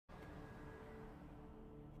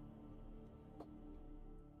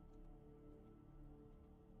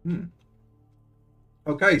Hmm.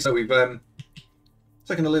 Okay, so we've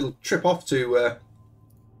taken a little trip off to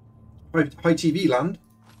high TV land.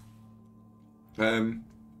 Um,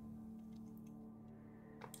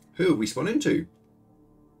 who have we spun into?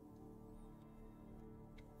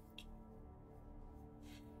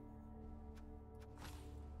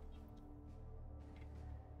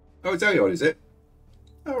 Oh, it's Eloyd, is it?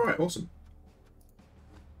 Oh, right, awesome.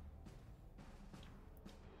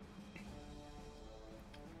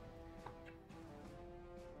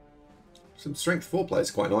 Some strength 4 players,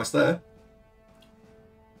 quite nice there.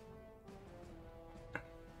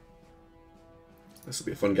 This will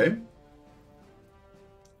be a fun game.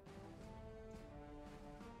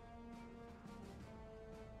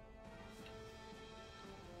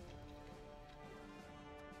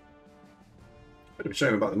 Bit of a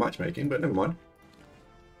shame about the matchmaking, but never mind.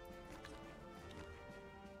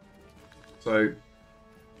 So,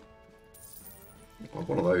 I'll have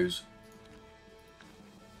one of those.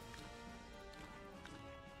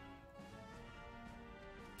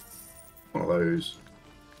 One of those.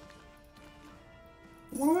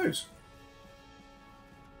 One of those.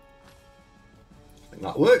 I think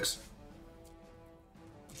that works.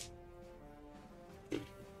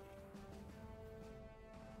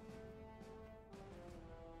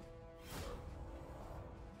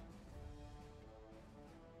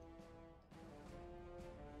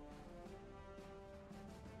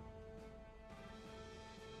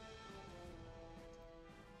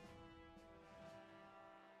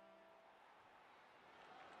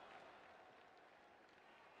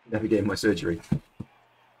 Never getting my surgery.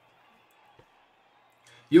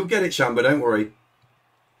 You'll get it, Shamba, don't worry.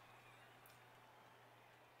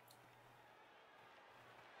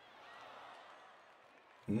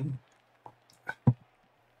 Mm.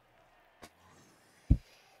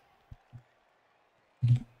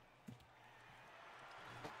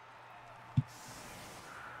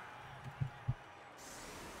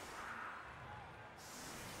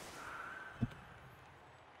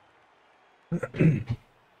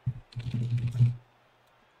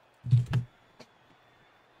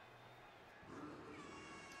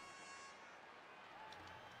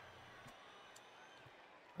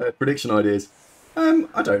 Prediction ideas.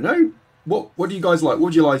 I don't know. What do you guys like? What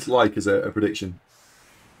would you like as a prediction?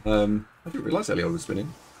 I didn't realise Elliot was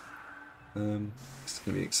spinning. It's going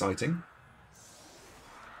to be exciting.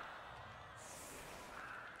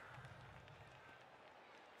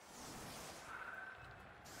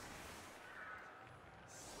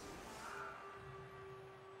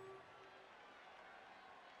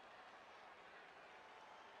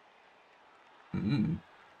 Mm.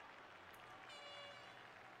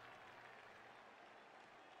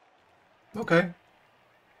 Okay.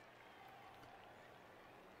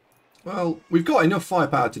 Well, we've got enough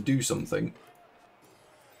firepower to do something.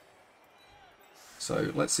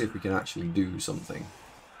 So let's see if we can actually do something.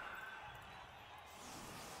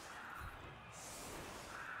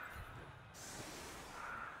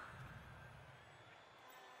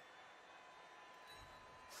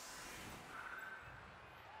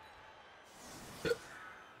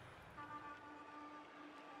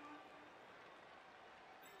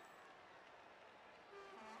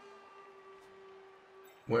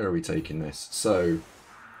 Where are we taking this? So,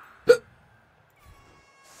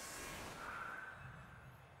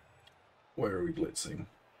 where are we blitzing?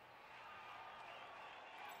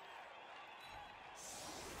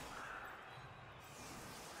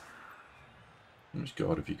 How much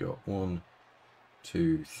guard have you got? 1,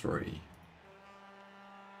 2, 3.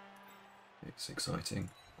 It's exciting.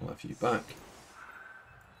 I'll have you back.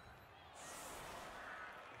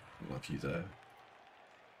 I'll have you there.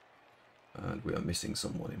 And we are missing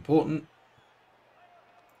someone important.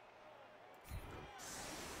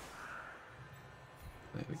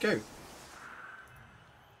 There we go.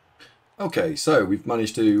 Okay, so we've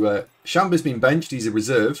managed to... Shamba's been benched, he's a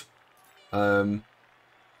reserve.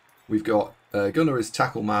 We've got Gunnar as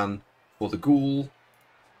tackle man for the Ghoul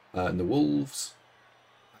and the Wolves.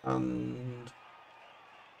 And...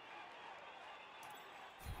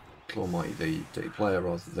 Claw Mighty the dirty player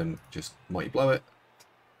rather than just Mighty Blow It.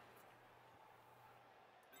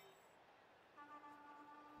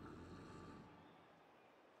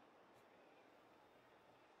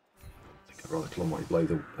 I'd rather Claw Mighty Blow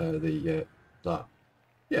that.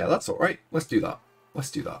 Yeah, that's all right. Let's do that. Let's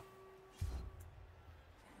do that.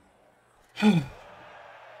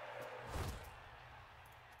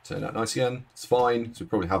 Turn out nice again. It's fine. So we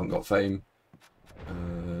probably haven't got fame.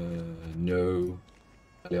 No.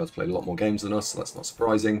 Eloyd's played a lot more games than us, so that's not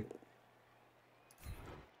surprising.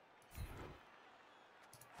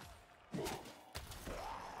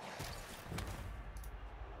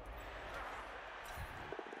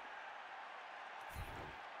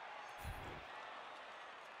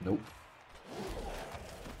 Nope.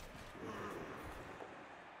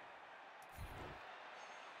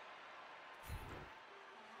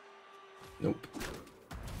 Nope.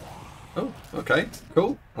 Oh, okay,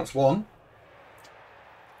 cool. That's one.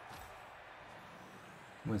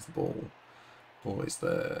 Where's the ball? Ball is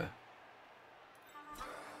there.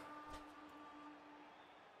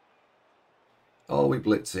 Are we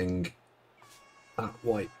blitzing that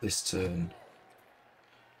white this turn?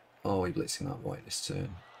 Are we blitzing that white this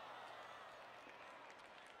turn?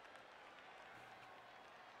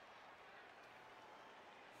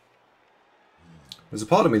 There's a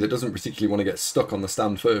part of me that doesn't particularly want to get stuck on the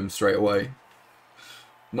stand firm straight away.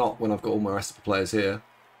 Not when I've got all my rest of the players here.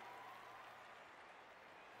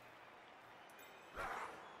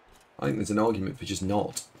 I think there's an argument for just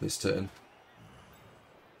not this turn.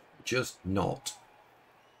 Just not.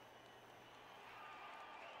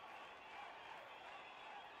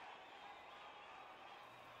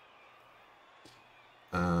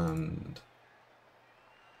 And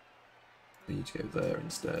we need to go there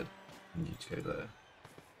instead. We need to go there.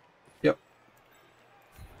 Yep.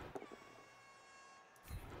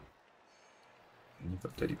 And you've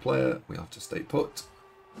got dirty player. We have to stay put.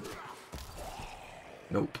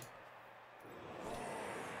 Nope.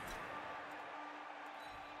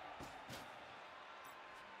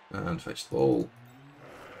 And fetch the ball.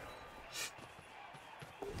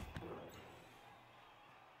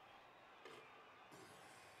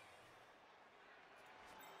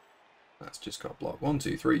 That's just got blocked. 1,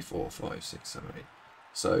 2, 3, 4, 5, 6, 7, 8.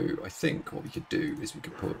 So I think what we could do is we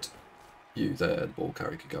could put you there. The ball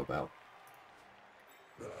carrier could go about.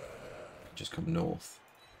 Just come north.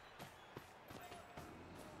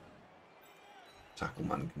 Tackle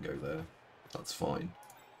man can go there. That's fine.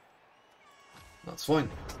 That's fine.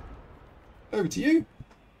 Over to you.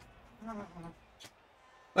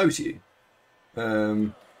 Over to you.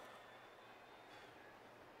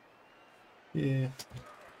 Yeah.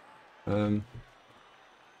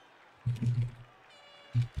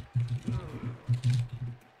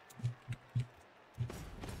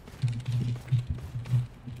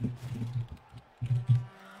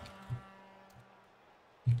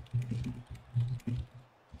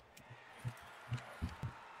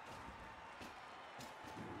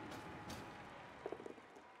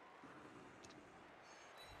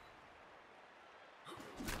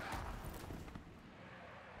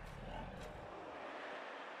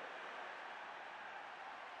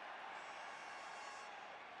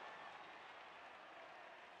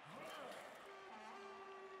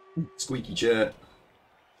 Squeaky chair.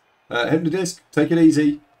 Hit the disc. Take it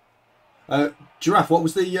easy. Giraffe. What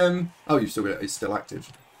was the? Oh, you've still got it. It's still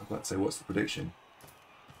active. I was about to say, what's the prediction?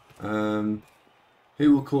 Who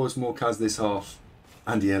will cause more Kaz this half?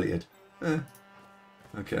 Andy Elliott.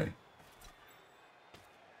 Okay.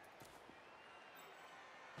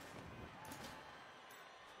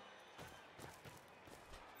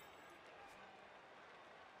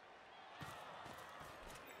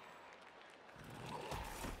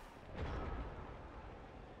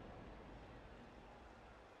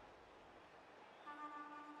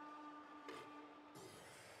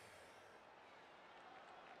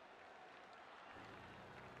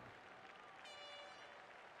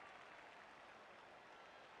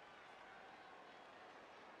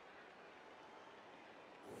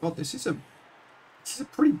 God, this is a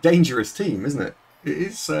pretty dangerous team, isn't it? It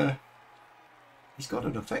is. He's got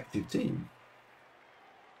an effective team.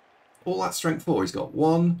 All that strength 4. He's got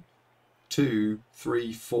 1, 2,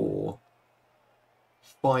 3, 4,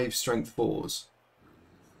 5 strength 4s.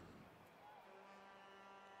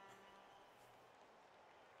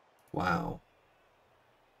 Wow.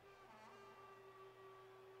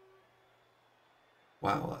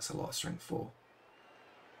 Wow, that's a lot of strength 4.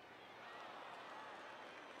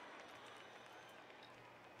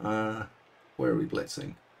 Where are we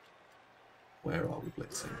blitzing? Where are we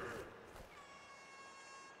blitzing?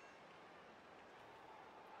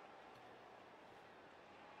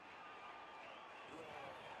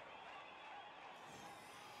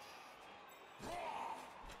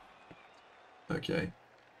 Okay.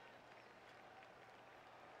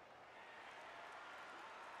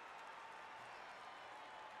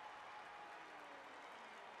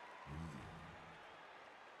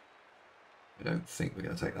 I don't think we're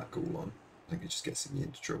going to take that call on. I think it just gets me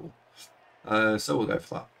into trouble. So we'll go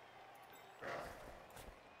for that.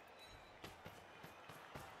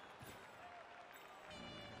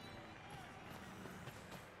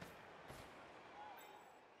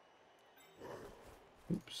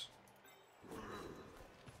 Oops.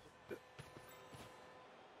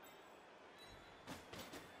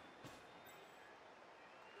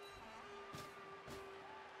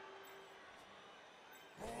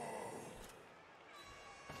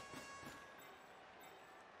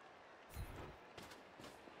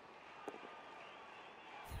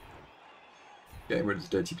 Getting rid of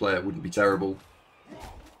the dirty player wouldn't be terrible.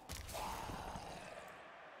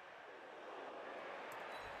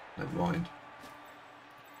 Never mind.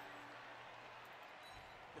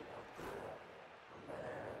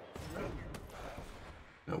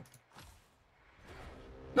 Nope.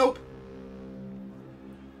 Nope.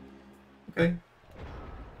 Okay.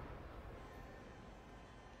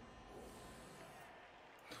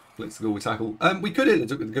 Flicks the goal with tackle. We could hit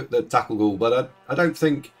the tackle goal, but I don't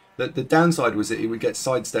think that the downside was that it would get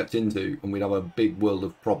sidestepped into and we'd have a big world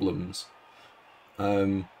of problems.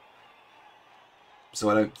 So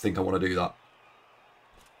I don't think I want to do that.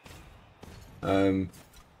 I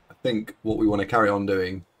think what we want to carry on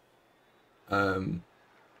doing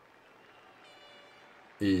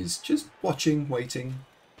is just watching, waiting,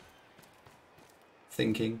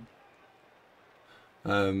 thinking.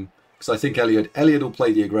 Because I think Eloyd will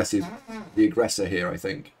play the aggressor here. I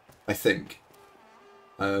think.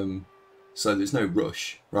 So there's no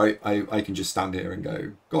rush, right? I can just stand here and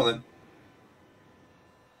go on then.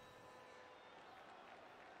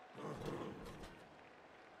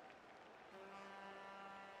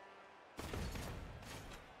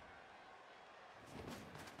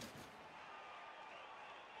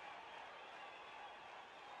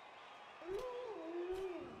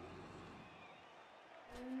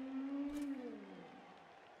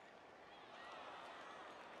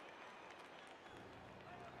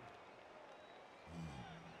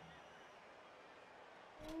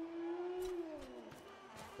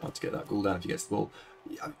 To get that goal down if he gets the ball.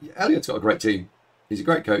 Eloyd's got a great team. He's a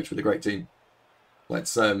great coach with a great team.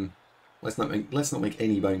 Let's not make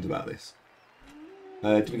any bones about this.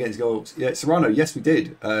 Did we get his goals? Yeah, Serrano. Yes, we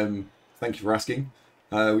did. Thank you for asking.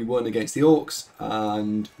 We won against the Orcs,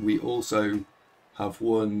 and we also have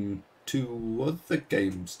won 2 other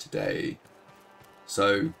games today.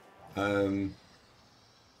 So,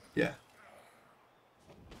 yeah.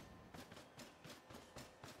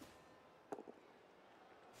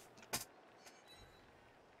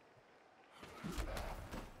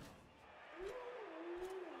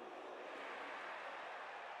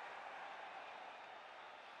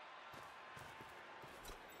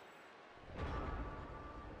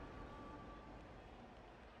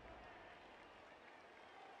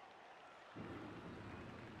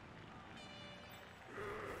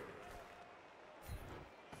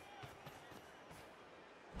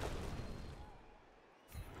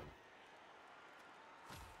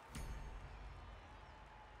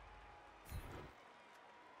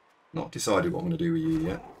 Not decided what I'm going to do with you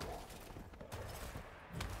yet.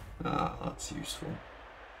 Ah, that's useful.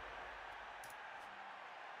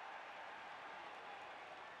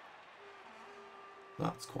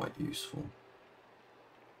 That's quite useful.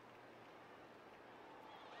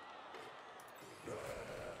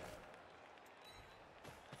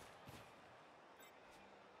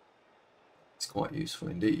 It's quite useful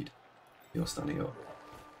indeed. You're standing up.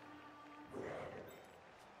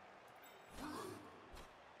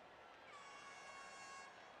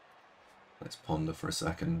 Let's ponder for a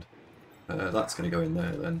second. That's going to go in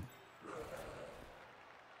there then.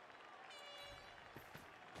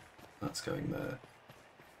 That's going there.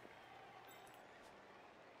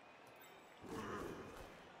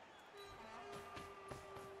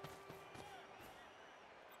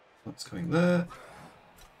 That's going there.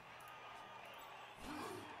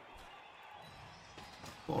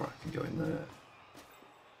 Or I can go in there.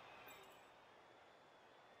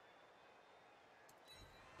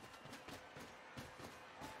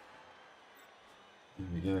 There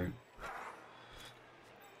we go.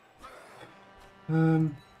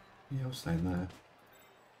 Yeah, I'll stay in there.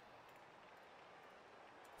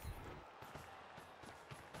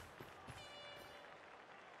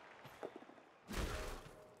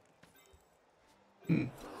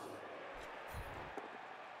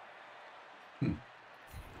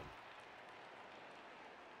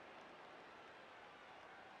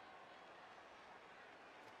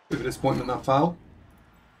 Bit of a disappointment, that foul.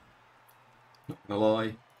 Not gonna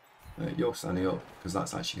lie. You're standing up because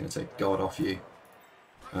that's actually going to take guard off you.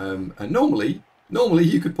 And normally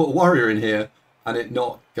you could put a warrior in here and it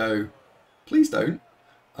not go, please don't.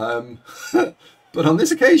 But on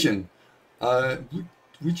this occasion,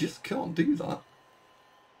 we just can't do that.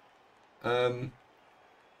 Yeah.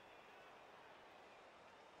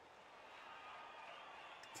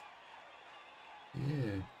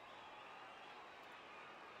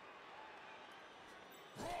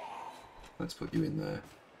 Let's put you in there.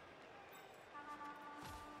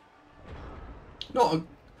 Not a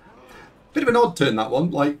bit of an odd turn, that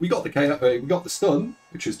one. Like, we got the we got the stun,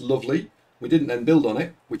 which was lovely. We didn't then build on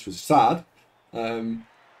it, which was sad. I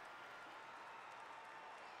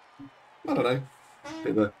don't know.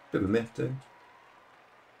 Bit of a myth too.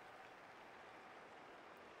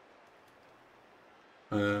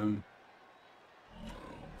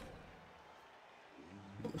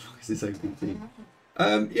 What the fuck is this open team?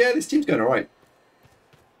 Yeah, this team's going alright.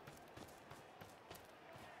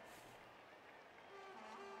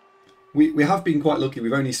 We have been quite lucky.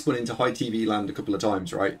 We've only spun into high TV land a couple of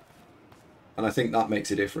times, right? And I think that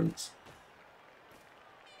makes a difference.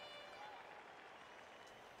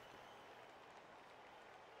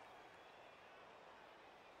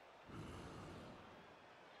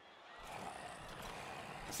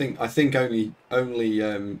 I think only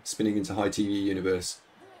spinning into high TV universe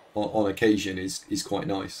on occasion is quite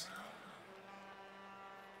nice.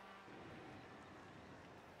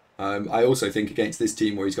 I also think against this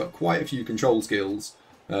team where he's got quite a few control skills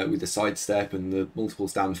with the sidestep and the multiple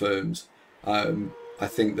stand firms, I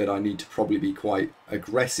think that I need to probably be quite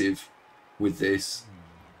aggressive with this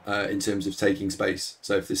in terms of taking space.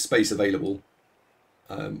 So if there's space available,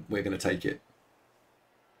 we're going to take it.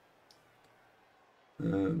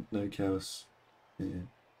 No chaos. Yeah.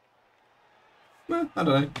 Well, I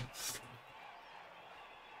don't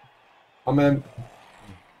know.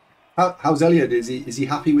 How's Eloyd? Is he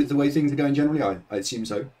happy with the way things are going generally? I assume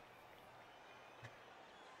so.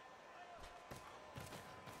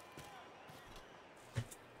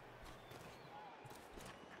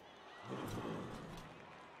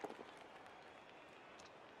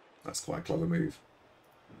 That's quite a clever move.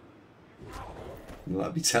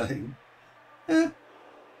 That'd be telling.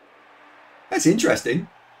 That's interesting.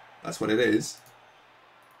 That's what it is.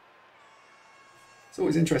 It's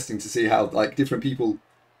always interesting to see how like different people,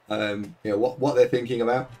 you know, what they're thinking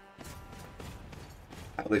about,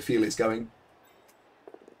 how they feel it's going.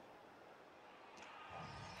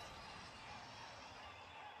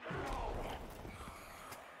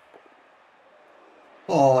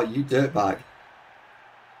 Oh, you dirtbag.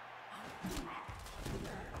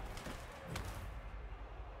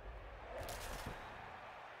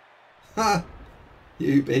 Ha!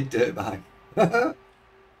 You big dirtbag.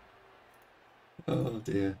 Oh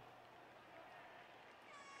dear.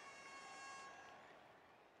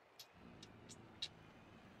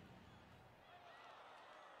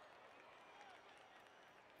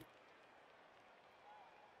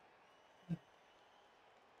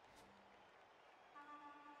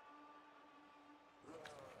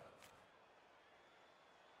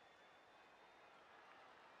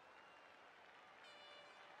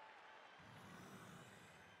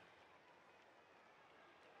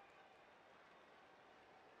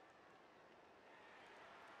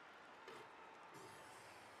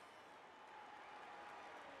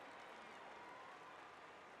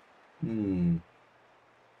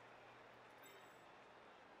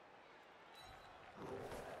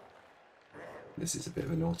 This is a bit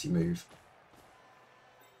of a naughty move.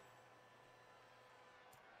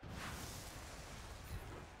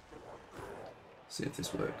 See if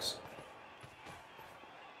this works.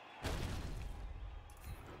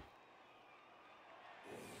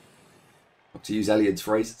 Not to use Eloyd's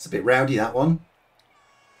phrase, it's a bit rowdy, that one.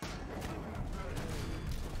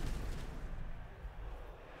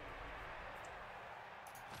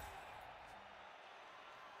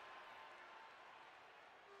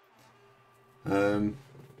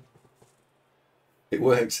 It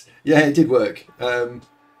works. Yeah, it did work. Claw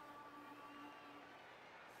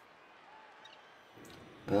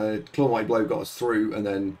Mighty Blow got us through, and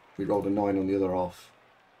then we rolled a 9 on the other half.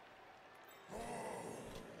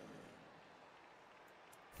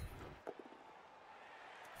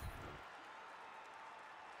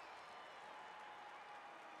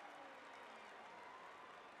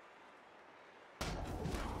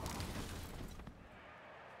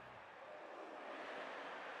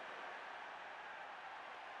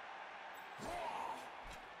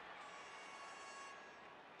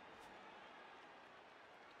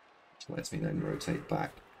 Lets me then rotate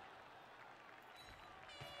back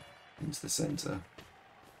into the centre.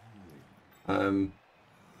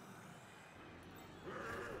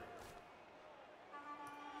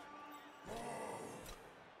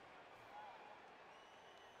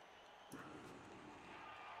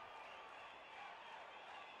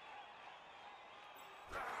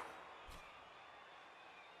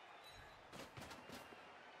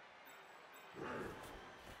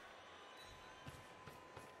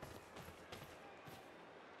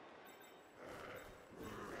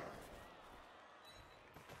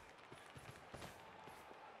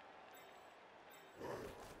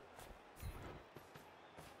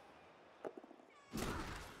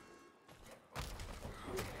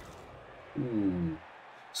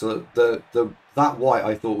 So that white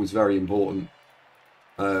I thought was very important.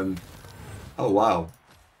 Oh, wow.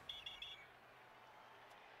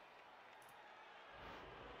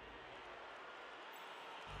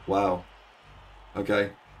 Wow.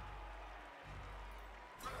 Okay.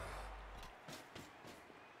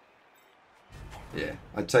 Yeah,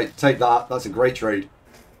 I'd take that. That's a great trade.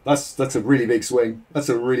 That's a really big swing. That's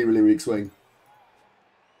a really, really big swing.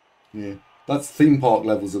 Yeah. That's theme park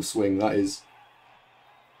levels of swing, that is.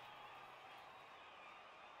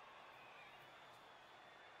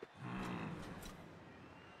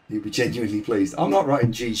 You'd be genuinely pleased. I'm not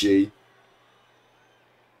writing GG.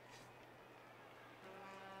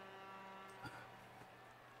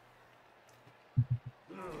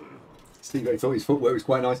 Steve, I thought his footwork was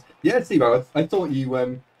quite nice. Yeah, Steve, I thought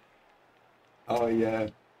you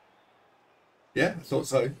yeah, I thought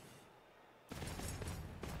so.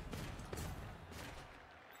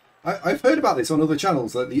 I've heard about this on other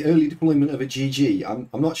channels, like the early deployment of a GG.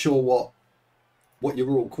 I'm not sure what you're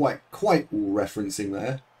all quite all referencing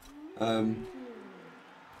there.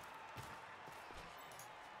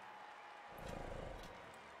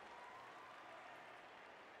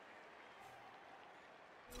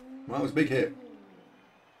 Well, that was a big hit.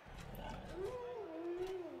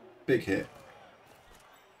 Big hit.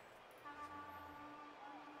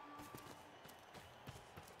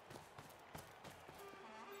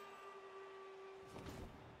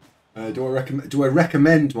 Do I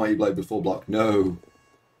recommend Mighty Blow before block? No.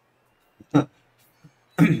 Uck,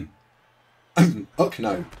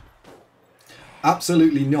 no.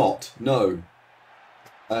 Absolutely not. No.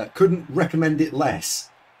 Couldn't recommend it less.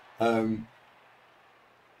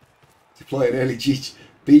 Deploy an early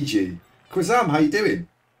BG. Quizam, how you doing?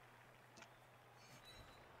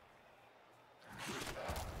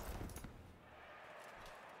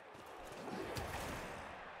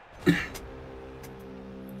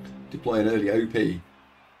 Deploy an early OP.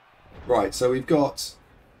 Right, so we've got...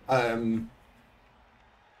 I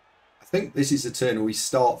think this is the turn where we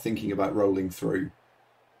start thinking about rolling through.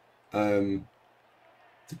 The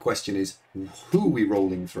question is, who are we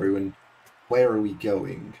rolling through and where are we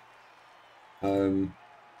going? Because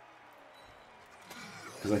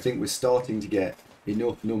I think we're starting to get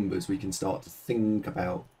enough numbers we can start to think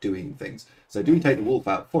about doing things. So do we take the wolf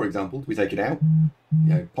out, for example? Do we take it out?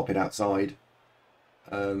 You know, pop it outside.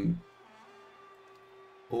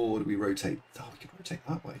 Or do we rotate? Oh, we can rotate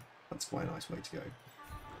that way. That's quite a nice way to go.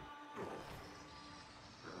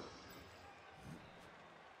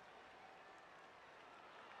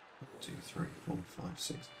 Two, three, four, five,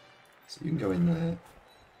 six. So you can go in there.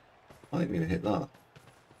 I think we're going to hit that.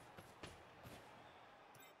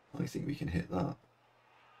 I think we can hit that.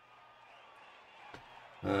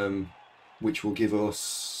 Which will give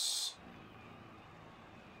us...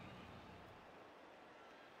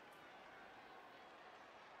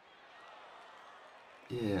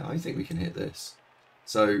 Yeah, I think we can hit this.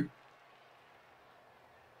 So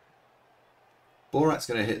Borat's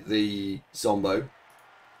going to hit the Zombo,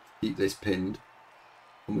 keep this pinned,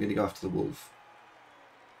 and we're going to go after the wolf.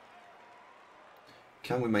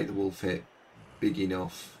 Can we make the wolf hit big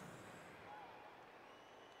enough?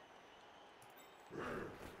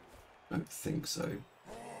 I don't think so.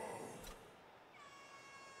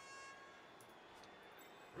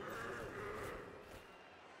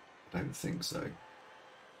 I don't think so.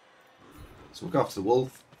 So we'll go after the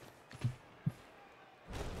wolf.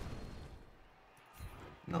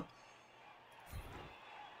 No.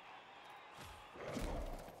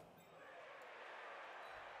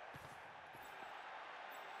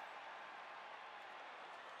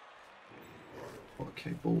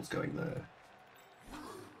 Okay, ball's going there.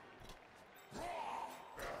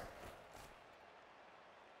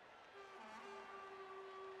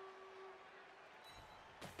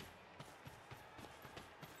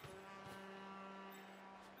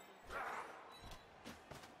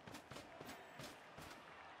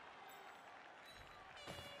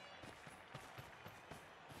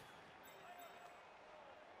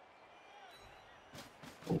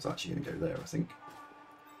 Ball's actually going to go there, I think.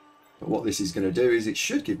 But what this is going to do is it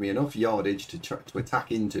should give me enough yardage to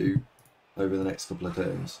attack into over the next couple of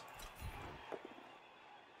turns.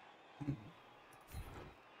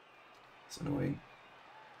 It's annoying.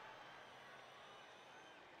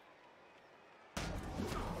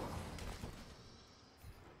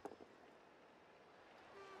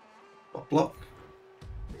 Block.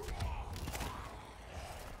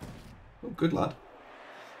 Oh, good lad.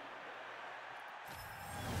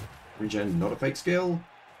 Regen, not a fake skill.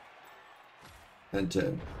 And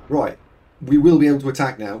turn. Right, we will be able to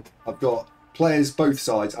attack now. I've got players both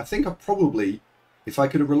sides. I think I probably, if I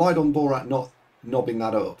could have relied on Borat not knobbing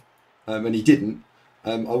that up, and he didn't,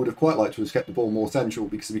 I would have quite liked to have kept the ball more central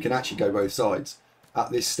because we can actually go both sides. At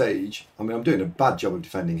this stage, I mean, I'm doing a bad job of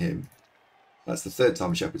defending him. That's the third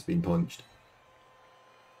time Shepard's been punched.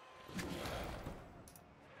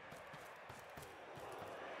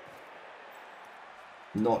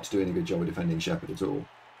 Not doing a good job of defending Shepard at all.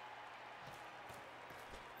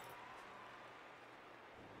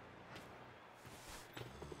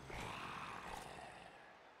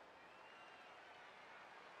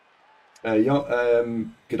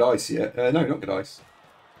 Good ice, yeah. No, not good ice.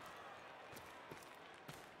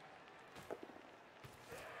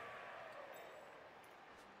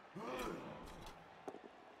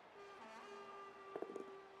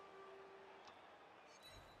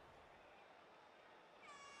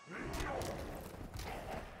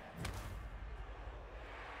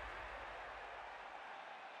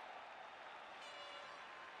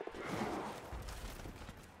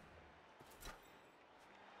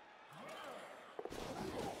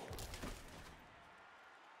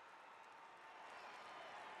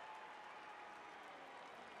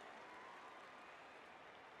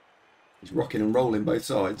 He's rocking and rolling both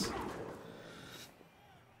sides.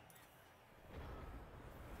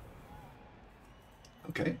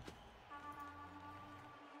 Okay.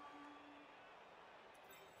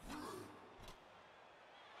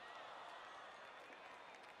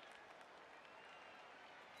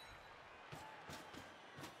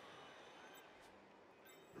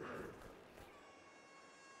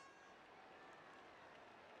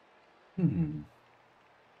 Hmm.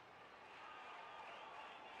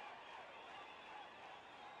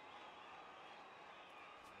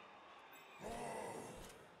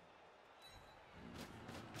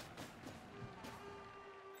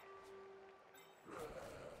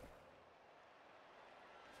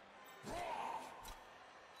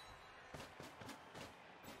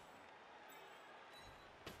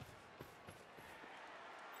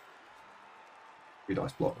 Good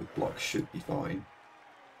ice block with block should be fine.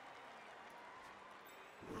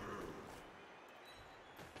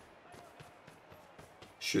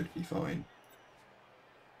 Should be fine.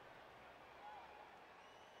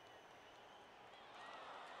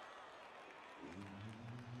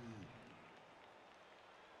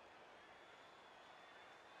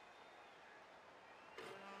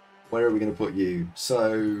 Where are we going to put you?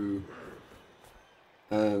 So,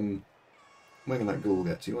 where can that ghoul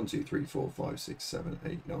get to? 1, 2, 3, 4, 5, 6, 7,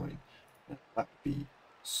 8, 9. That would be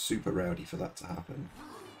super rowdy for that to happen.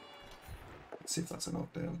 Let's see if that's a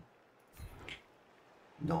knockdown.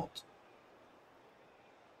 Not.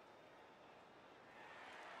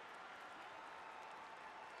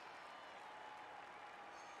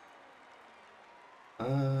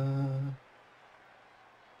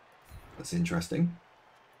 That's interesting.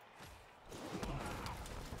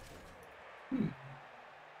 Hmm.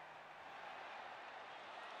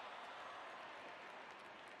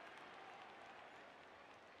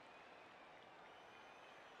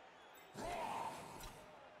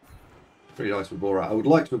 Three dice with Borat. I would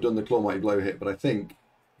like to have done the Claw Mighty Blow hit, but I think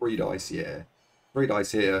 3 dice, yeah. 3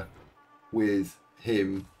 dice here with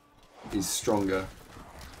him is stronger.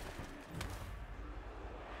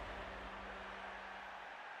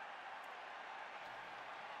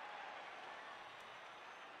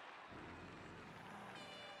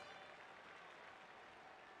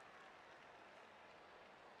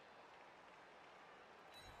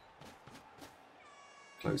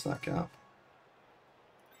 Close that gap.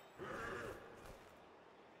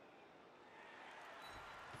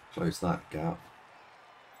 Close that gap.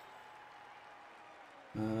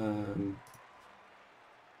 I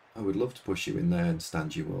would love to push you in there and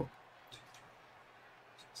stand you up.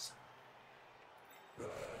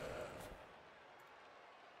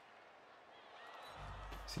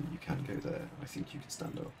 I think you can go there. I think you can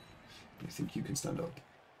stand up. I think you can stand up.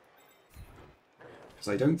 Because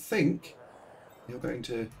I don't think you're going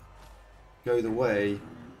to go the way.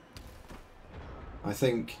 I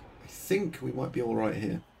think we might be all right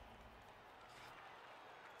here.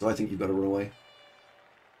 So I think you've got to run away.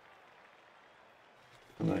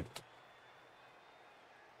 I know.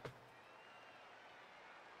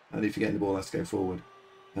 And if you're getting the ball, has to go forward.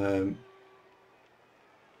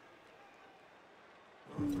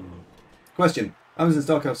 Question.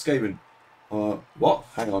 Amazon StarCraft Skaven. What?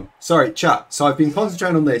 Hang on. Sorry, chat. So I've been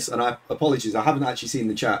concentrating on this, and apologies, I haven't actually seen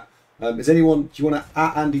the chat. Is anyone, do you want to,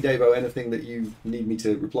 at AndyDavo, anything that you need me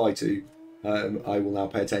to reply to? I will now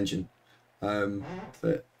pay attention.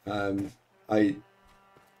 But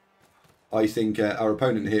I think our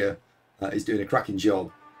opponent here is doing a cracking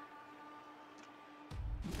job.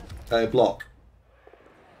 Block.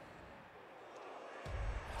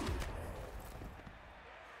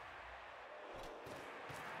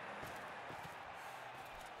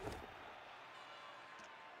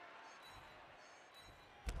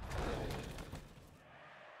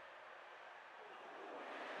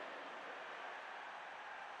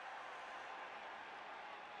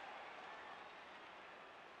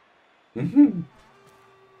 Mm-hmm.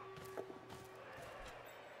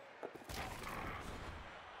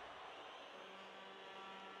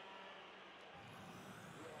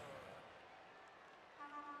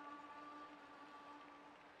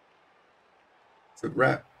 Good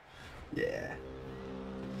rep. Yeah.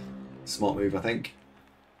 Smart move, I think.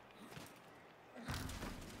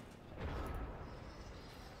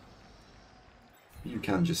 You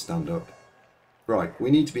can just stand up. Right,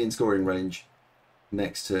 we need to be in scoring range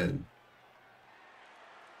next turn.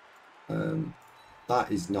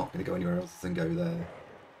 That is not going to go anywhere else than go there.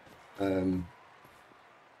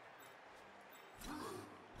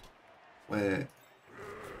 Where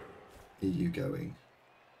are you going?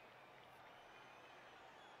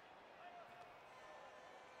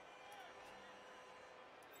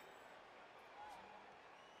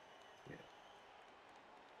 Yeah.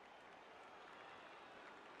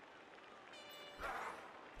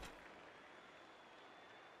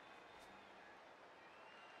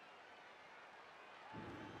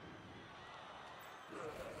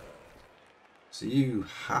 So you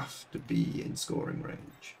have to be in scoring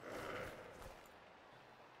range.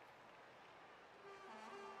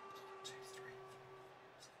 2, 3.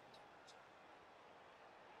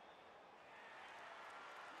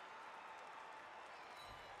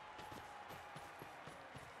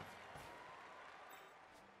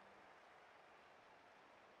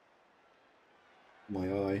 My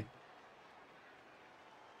eye.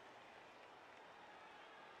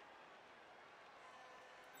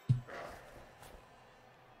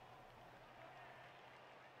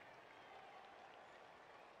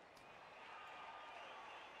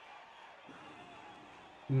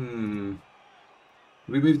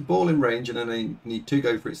 We move the ball in range and then they need 2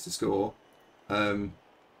 go for it to score. I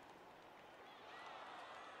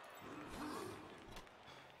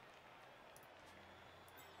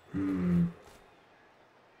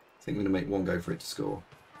think I'm going to make 1 go for it to score.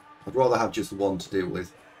 I'd rather have just 1 to deal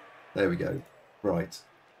with. There we go. Right.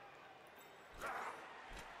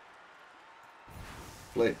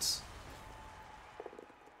 Blitz.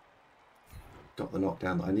 Got the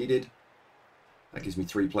knockdown that I needed. That gives me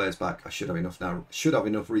 3 players back. I should have enough now. Should have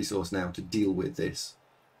enough resource now to deal with this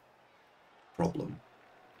problem.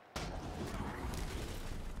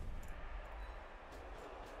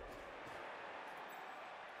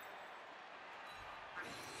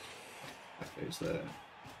 That goes there.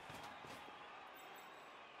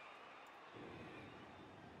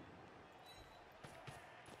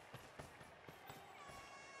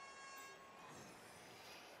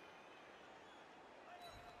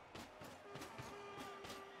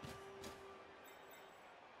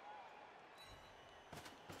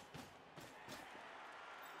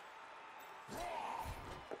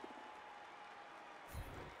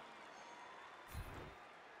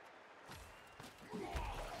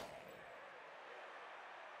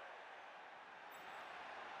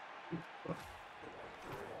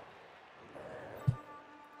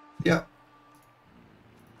 Yeah.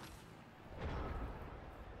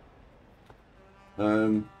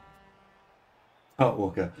 Oh,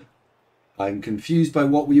 Walker. I'm confused by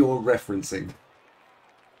what you're referencing.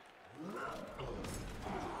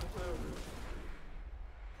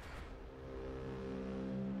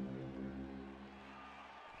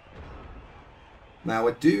 Now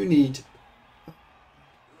I do need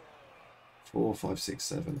 4, 5, 6,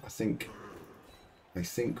 7. I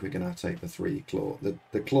think we're gonna take the 3 claw.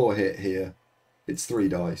 The claw hit here. It's 3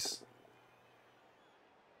 dice.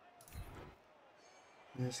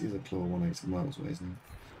 Yes, the other claw 180 miles away, isn't it?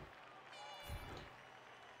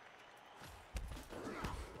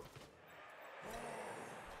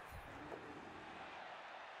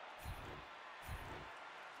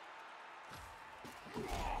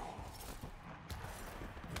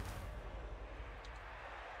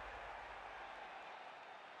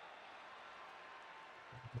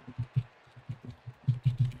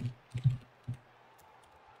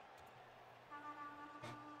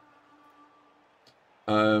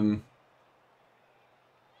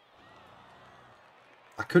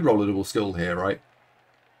 I could roll a double skull here, right?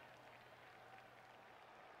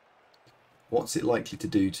 What's it likely to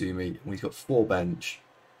do to me? We've got 4 bench.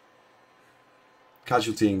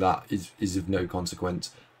 Casualtying that is of no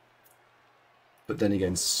consequence. But then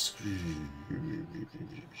again...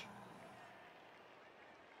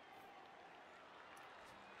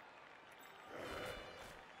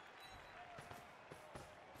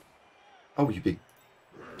 Oh, you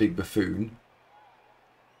big buffoon.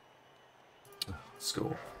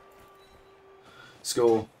 Score.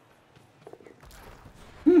 Score.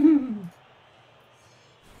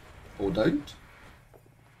 Or don't.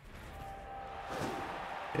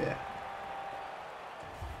 Yeah.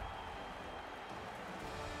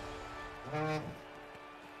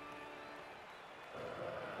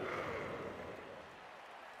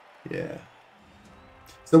 Yeah.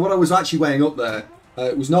 So what I was actually weighing up there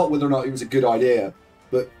was not whether or not it was a good idea,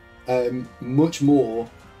 but much more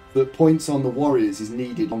that points on the Warriors is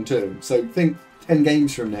needed long term. So think 10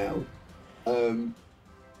 games from now,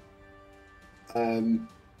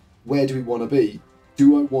 where do we want to be?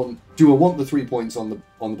 Do I want the 3 points on the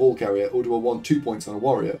ball carrier, or do I want 2 points on a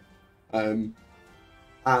Warrior? And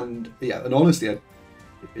honestly, I'd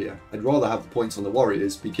rather have the points on the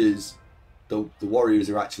Warriors because the Warriors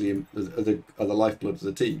are actually are the lifeblood of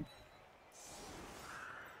the team.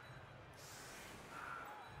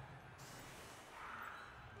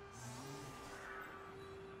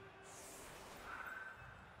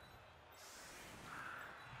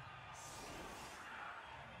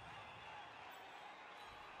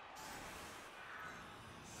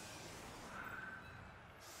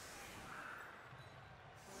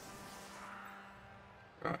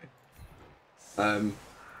 Right.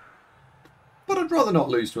 But I'd rather not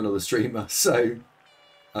lose to another streamer, so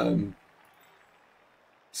there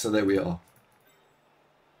we are.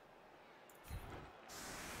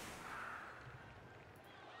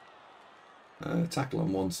 Tackle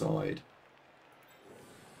on one side.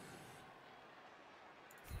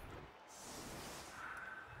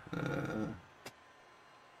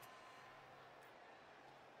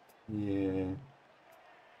 Yeah.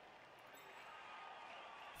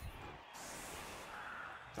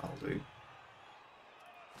 That'll do.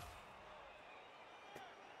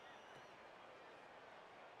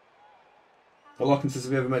 So Lachlan says,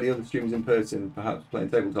 have you ever met any other streamers in person, perhaps playing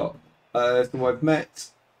tabletop? So I've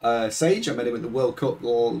met Sage. I met him at the World Cup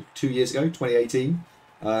 2 years ago, 2018.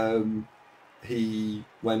 He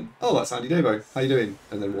went, "Oh, that's AndyDavo. How you doing?"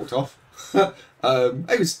 and then walked off.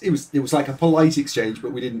 It was like a polite exchange,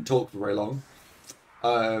 but we didn't talk for very long.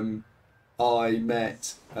 I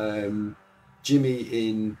met Jimmy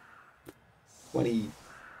in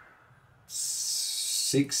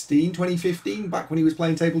 2016, 2015, back when he was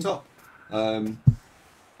playing tabletop.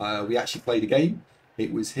 We actually played a game.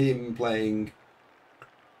 It was him playing.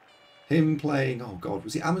 Oh God,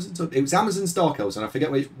 was it Amazons? It was Amazons Dark Elves, and I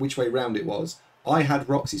forget which way round it was. I had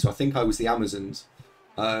Roxy, so I think I was the Amazons.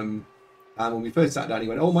 And when we first sat down, he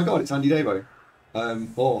went, "Oh my God, it's AndyDavo."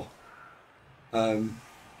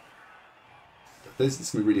 This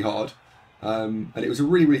is going to be really hard. And it was a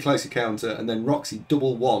really, really close encounter. And then Roxy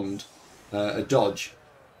double wand a dodge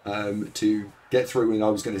to get through when I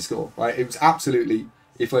was going to score. Right? It was absolutely.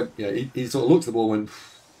 He sort of looked at the ball and went,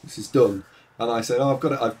 "This is done." And I said, "Oh, I've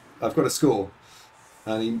got to score."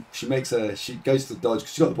 And she goes to the dodge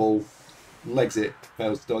because she's got the ball, legs it,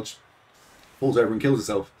 fails to dodge, falls over and kills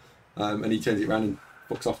herself. And he turns it around and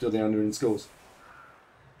fucks off to the under and scores.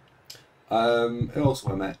 Who else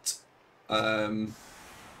have I met?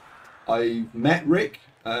 I met Rick,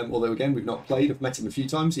 although again we've not played. I've met him a few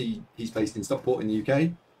times. He's based in Stockport in the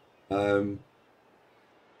UK.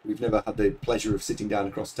 We've never had the pleasure of sitting down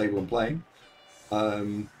across the table and playing.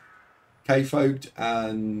 K-Foged,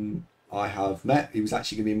 and I have met. He was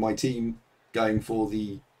actually going to be in my team going for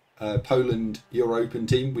the Poland Euro Open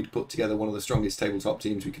team. We'd put together one of the strongest tabletop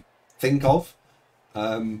teams we could think of.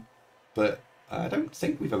 But I don't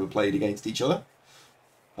think we've ever played against each other.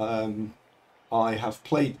 I have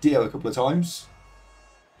played Dio a couple of times.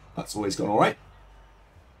 That's always gone all right.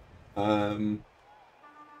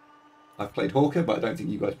 I've played Hawker, but I don't think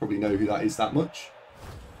you guys probably know who that is that much.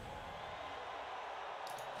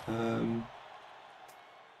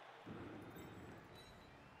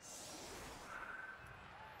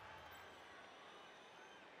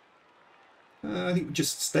 I think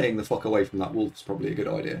just staying the fuck away from that wolf is probably a good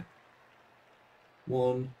idea.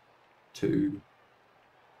 1, 2.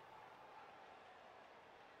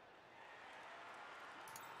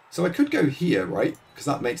 So I could go here, right? Because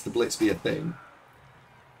that makes the blitz be a thing.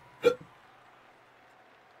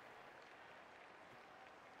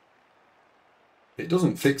 It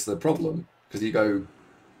doesn't fix the problem, because you go...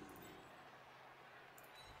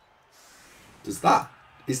 Is that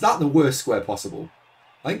the worst square possible?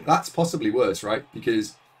 I think that's possibly worse, right?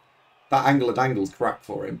 Because that angle of dangle's crap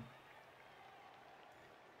for him.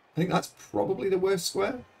 I think that's probably the worst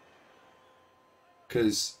square.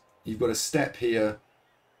 Because you've got a step here.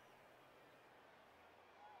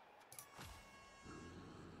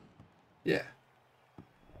 Yeah.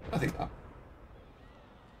 I think that.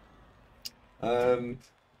 I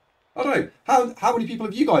don't know. How many people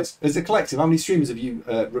have you guys, as a collective, how many streamers have you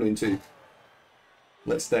run into?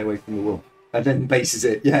 Let's stay away from the wall. And then bases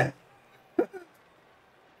it, yeah.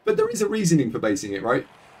 But there is a reasoning for basing it, right?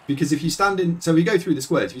 Because if you stand in, so we go through the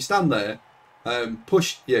squares, if you stand there,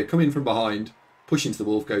 Push, yeah, come in from behind, push into the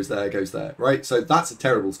wolf, goes there, right? So that's a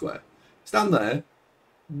terrible square. Stand there,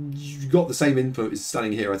 you've got the same input as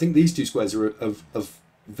standing here. I think these two squares are of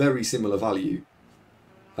very similar value.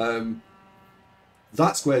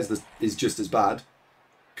 That square is just as bad,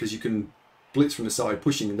 because you can blitz from the side,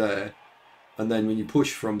 pushing there, and then when you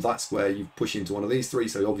push from that square, you push into one of these three,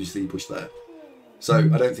 so obviously you push there. So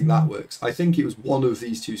I don't think that works. I think it was one of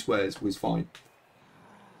these two squares was fine.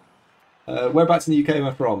 Whereabouts in the UK am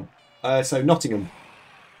I from? So Nottingham.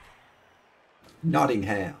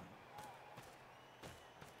 Nottingham.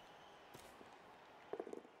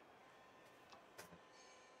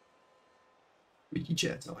 Wiki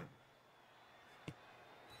chair time.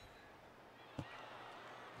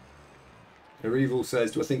 Evil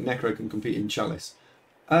says, do I think Necro can compete in Chalice?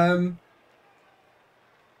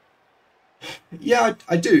 Yeah,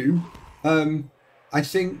 I do. I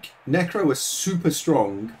think Necro are super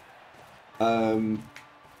strong in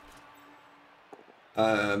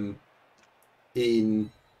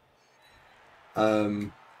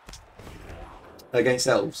against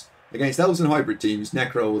elves. Against elves and hybrid teams,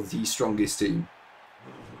 Necro are the strongest team.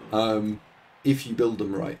 If you build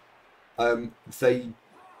them right. They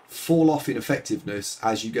fall off in effectiveness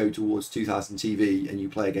as you go towards 2000 TV and you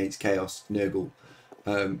play against Chaos Nurgle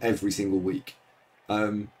every single week.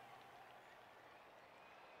 Not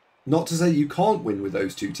to say you can't win with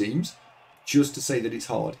those two teams, just to say that it's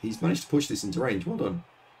hard. He's managed to push this into range. Well done.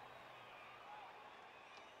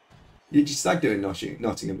 Did you stag doing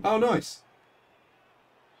Nottingham? Oh, nice.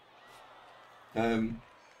 And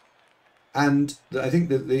I think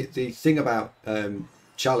that the thing about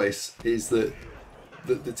Chalice is that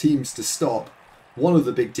the teams to stop, one of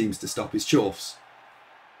the big teams to stop is Chorfs.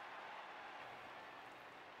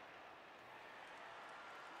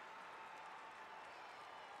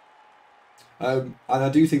 And I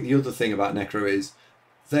do think the other thing about Necro is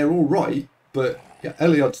they're all right, but yeah,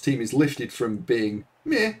 Eloyd's team is lifted from being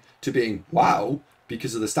meh to being wow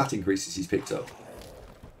because of the stat increases he's picked up.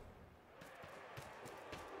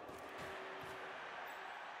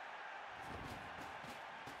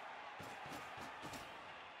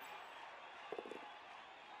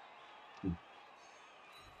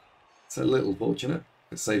 It's a little fortunate.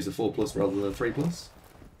 It saves a 4+ rather than a 3+.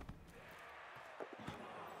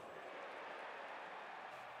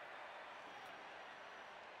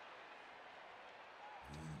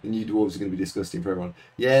 The new dwarves are going to be disgusting for everyone.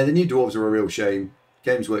 Yeah, the new dwarves are a real shame.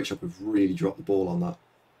 Games Workshop have really dropped the ball on that.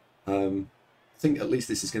 I think at least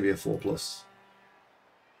this is going to be a 4+.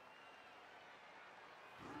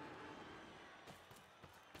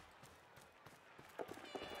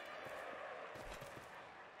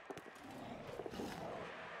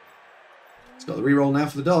 He's got the reroll now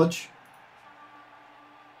for the dodge.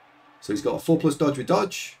 So he's got a 4+ dodge with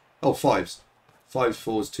dodge. Oh, 5s. 5s,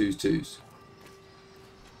 4s, 2s, 2s.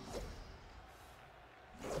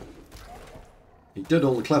 He did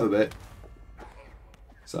all the clever bit.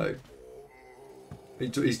 So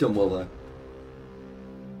he's done well there.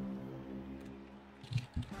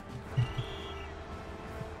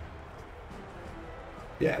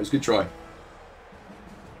 Yeah, it was a good try.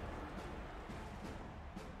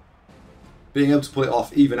 Being able to pull it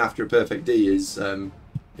off even after a perfect D is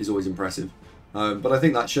always impressive. But I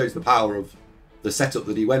think that shows the power of the setup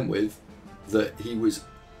that he went with. That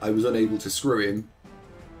I was unable to screw him,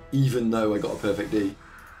 even though I got a perfect D.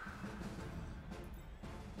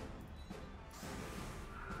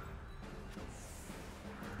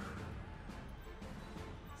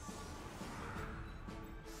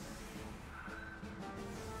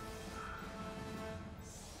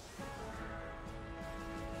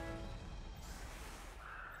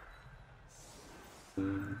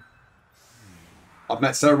 I've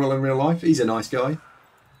met Cerebral in real life. He's a nice guy.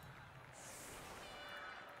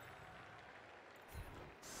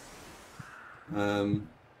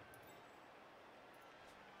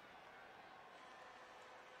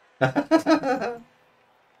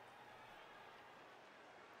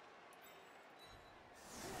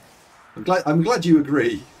 I'm glad you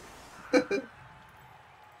agree.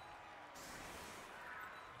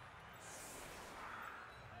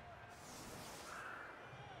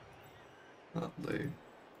 That'll do.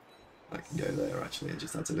 I can go there actually. It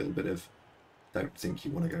just adds a little bit of don't think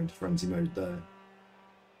you want to go into frenzy mode there.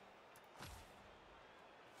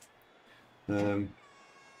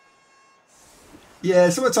 Yeah,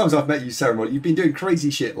 some of the times I've met you, Ceremony, you've been doing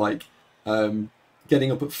crazy shit like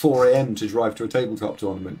getting up at 4 AM to drive to a tabletop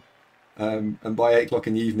tournament. And by 8 o'clock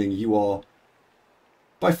in the evening, you are...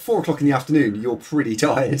 By 4 o'clock in the afternoon, you're pretty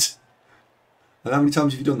tired. And how many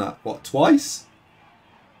times have you done that? What, twice?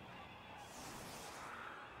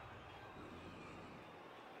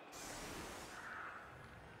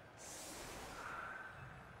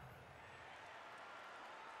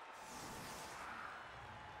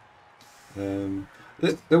 The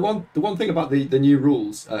one thing about the new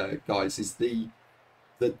rules, guys, is the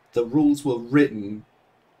rules were written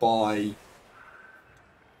by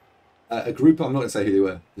a group. I'm not going to say who they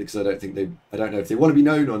were because I don't know if they want to be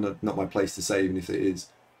known or not my place to say, even if it is.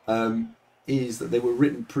 Is that they were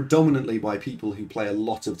written predominantly by people who play a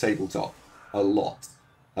lot of tabletop, a lot.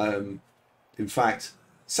 In fact,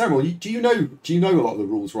 Samuel, do you know a lot of the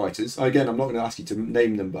rules writers? Again, I'm not going to ask you to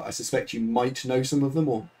name them, but I suspect you might know some of them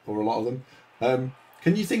or a lot of them.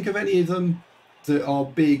 Can you think of any of them that are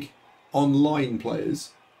big online players?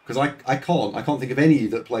 Because I can't think of any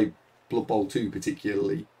that play Blood Bowl 2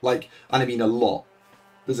 particularly. And I mean a lot.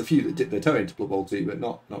 There's a few that dip their toe into Blood Bowl 2, but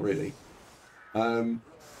not really.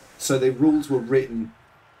 So the rules were written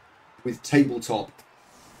with tabletop,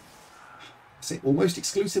 say, almost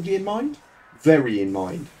exclusively in mind, very in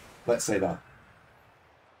mind. Let's say that.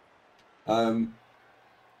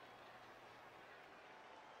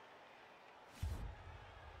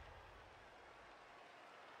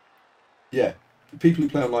 Yeah, people who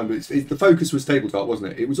play online, but the focus was tabletop,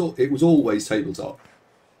 wasn't it? It was always tabletop.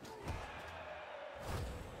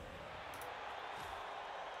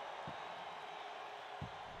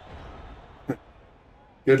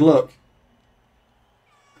 Good luck.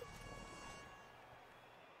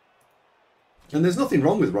 And there's nothing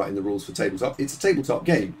wrong with writing the rules for tabletop. It's a tabletop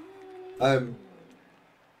game. But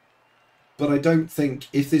I don't think,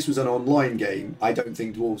 if this was an online game, I don't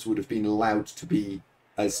think dwarves would have been allowed to be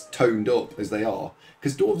as toned up as they are.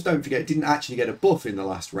 Because dwarves, don't forget, didn't actually get a buff in the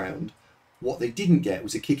last round. What they didn't get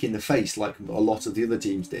was a kick in the face like a lot of the other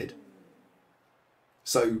teams did.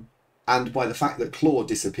 So, and by the fact that Claw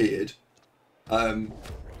disappeared,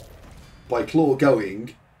 by Claw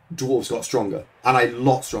going, dwarves got stronger. And a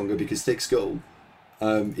lot stronger because Thick Skull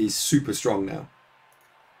is super strong now.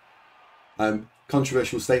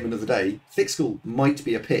 Controversial statement of the day, Thick Skull might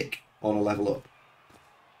be a pick on a level up.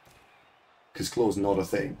 Because Claw's not a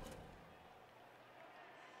thing.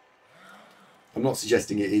 I'm not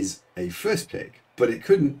suggesting it is a first pick, but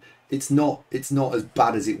it's not as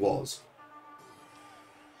bad as it was.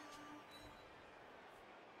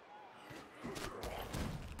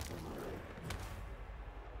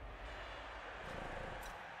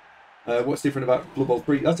 What's different about Blood Bowl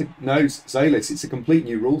 3? No, Zalis, it's a complete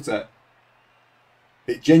new rule set.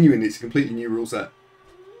 It's a completely new rule set.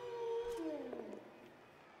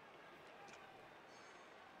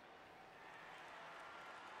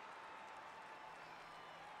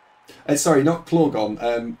 Sorry, not Claw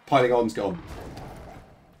gone. Piling on's gone.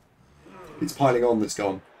 It's piling on that's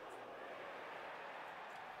gone.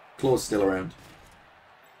 Claw's still around.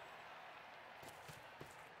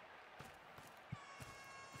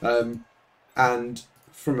 And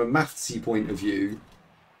from a mathsy point of view,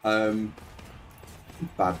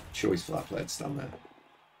 bad choice for that player to stand there.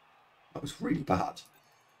 That was really bad.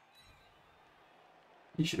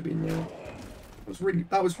 He should have been there.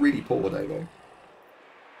 That was really poor, Davo.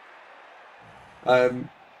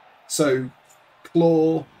 So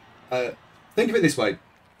Claw, think of it this way: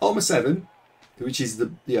 Armor 7, which is the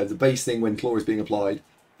base thing when Claw is being applied.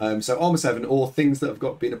 So Armor 7 or things that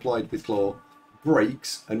have been applied with Claw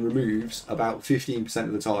breaks and removes about 15%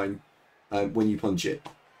 of the time when you punch it.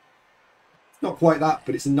 Not quite that,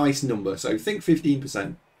 but it's a nice number. So think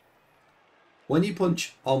 15%. When you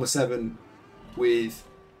punch Armor 7 with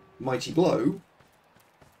Mighty Blow,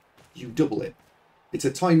 you double it. It's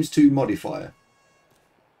a ×2 modifier.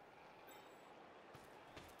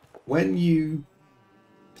 When you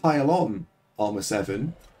pile on Armor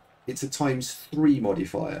 7, it's a ×3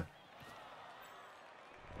 modifier.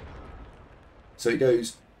 So it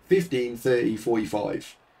goes 15, 30,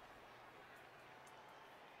 45.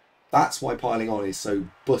 That's why piling on is so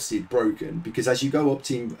busted broken, because as you go up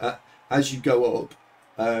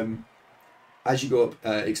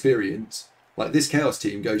experience, like this Chaos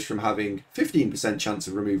team goes from having 15% chance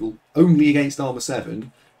of removal only against Armor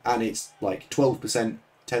 7, and it's like 12%,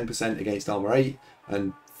 10% against Armor 8,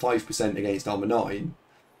 and 5% against Armor 9.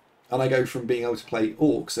 And I go from being able to play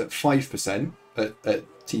Orcs at 5% at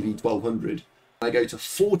TV 1200, I go to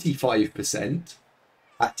 45%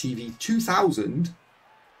 at TV 2000.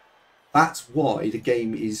 That's why the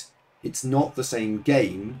game it's not the same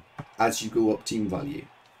game as you go up team value.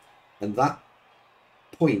 And that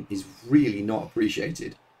point is really not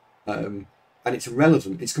appreciated. And it's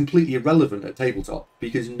irrelevant. It's completely irrelevant at tabletop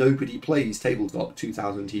because nobody plays tabletop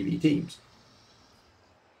 2000 TV teams.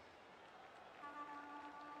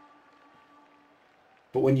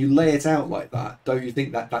 But when you lay it out like that, don't you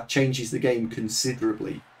think that changes the game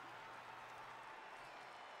considerably?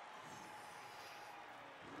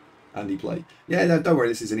 Andy play. Yeah, no, don't worry,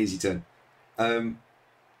 this is an easy turn.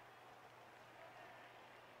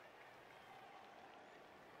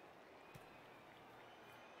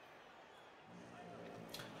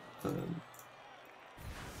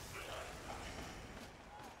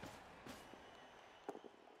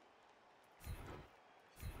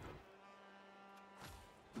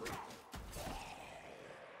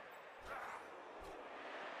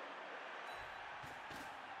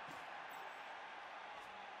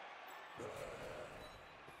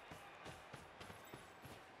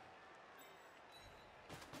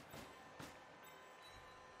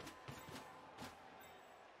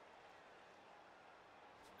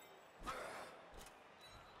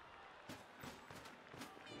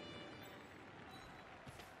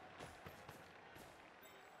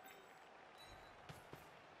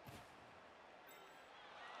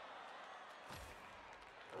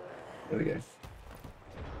 There we go.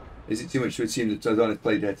 Is it too much to assume that designers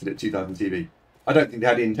played it at 2000 TV? I don't think they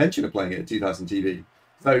had the intention of playing it at 2000 TV.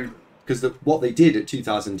 So, because what they did at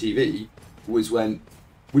 2000 TV was when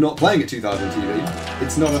we're not playing at 2000 TV,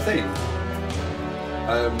 it's not a thing.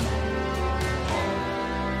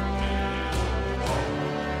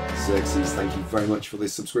 Xerxes, thank you very much for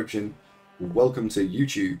this subscription. Welcome to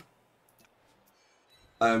YouTube.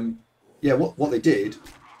 Yeah, what they did,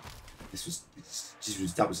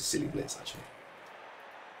 that was a silly blitz actually.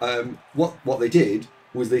 What they did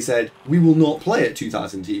was they said, we will not play at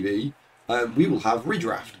 2000 TV, we will have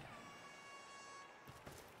redraft.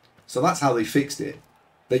 So that's how they fixed it.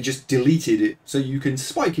 They just deleted it, so you can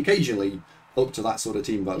spike occasionally up to that sort of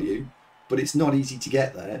team value, but it's not easy to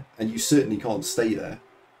get there, and you certainly can't stay there.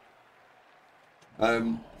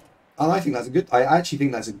 And I think that's I actually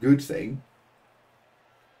think that's a good thing.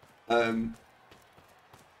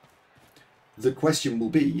 The question will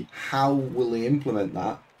be, how will they implement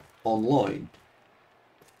that online?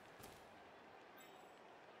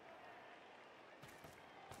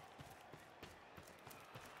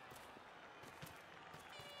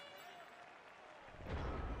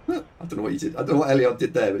 I don't know what you did. I don't know what Eloyd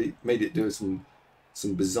did there, but he made it do some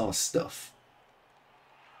bizarre stuff.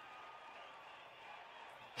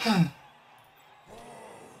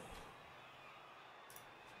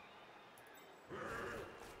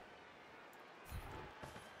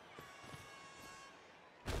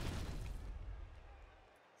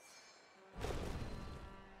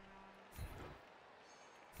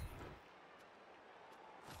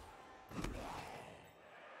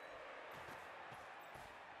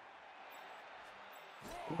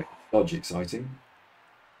 Dodge exciting.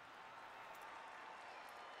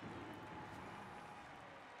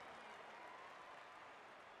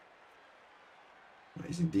 That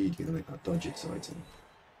is indeed going to make that dodge exciting.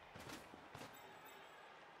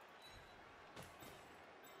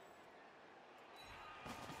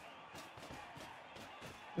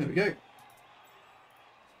 There we go.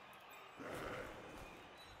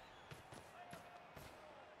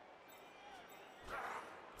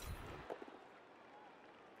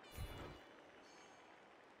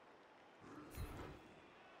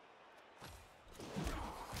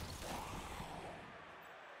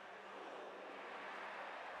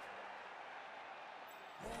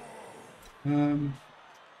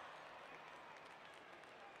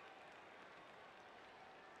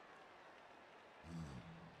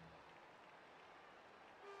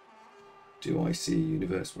 Do I see a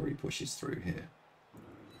universe where he pushes through here?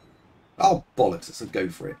 Oh, bollocks, let's go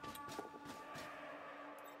for it.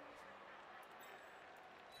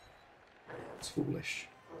 It's foolish.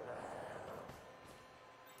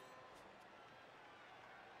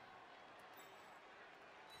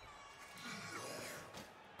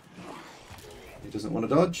 He doesn't want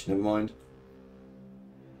to dodge, never mind.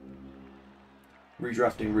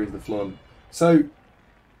 Redrafting Root of the Flum. So,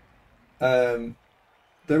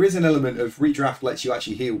 there is an element of redraft lets you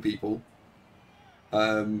actually heal people.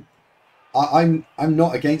 I'm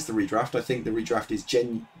not against the redraft. I think the redraft is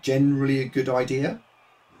generally a good idea,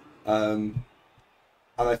 and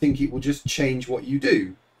I think it will just change what you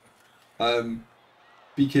do.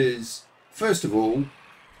 Because first of all,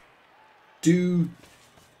 do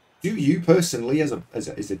you personally as a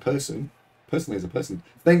person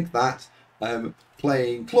think that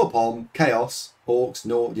playing Club-Om, Chaos, Orcs,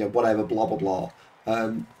 Nord, yeah, whatever, blah blah blah.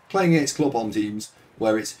 Playing against Club-Om teams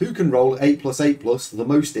where it's who can roll 8+8+ the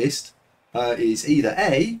mostest is either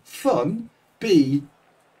A, fun, B,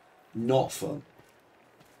 not fun.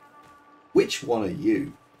 Which one are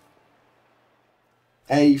you?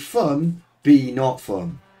 A, fun, B, not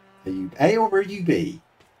fun. Are you A or are you B?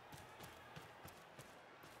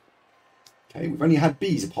 Okay, we've only had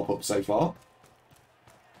B's pop up so far.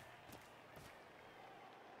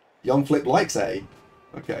 Young Flip likes A.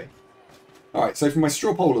 Okay. Alright, so from my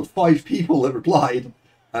straw poll of 5 people that replied,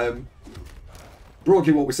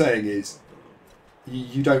 broadly what we're saying is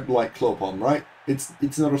you don't like Club-Om, right?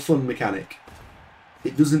 It's not a fun mechanic.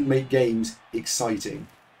 It doesn't make games exciting.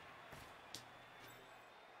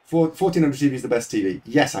 1400 TV is the best TV.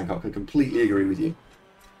 Yes, Hancock, I completely agree with you.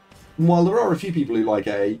 And while there are a few people who like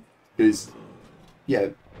A, because, yeah,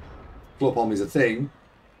 Club-Om is a thing,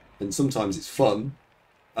 and sometimes it's fun,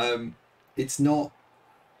 it's not...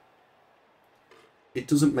 It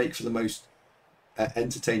doesn't make for the most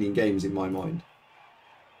entertaining games in my mind.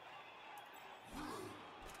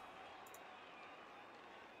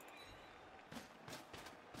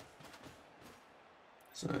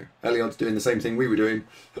 So, Eloyd's doing the same thing we were doing.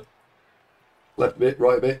 Left a bit,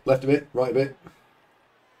 right a bit, left a bit, right a bit.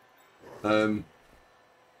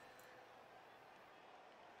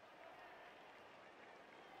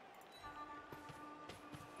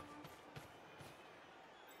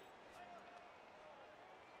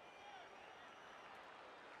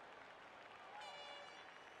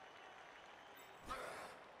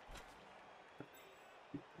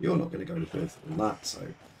 You're not going to go any further than that, so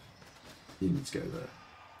you need to go there.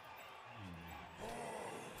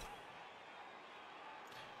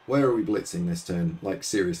 Where are we blitzing this turn? Like,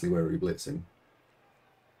 seriously, where are we blitzing?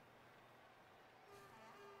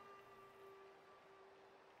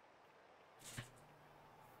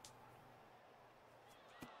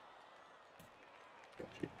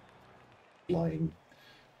 Flying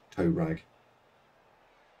toe rag.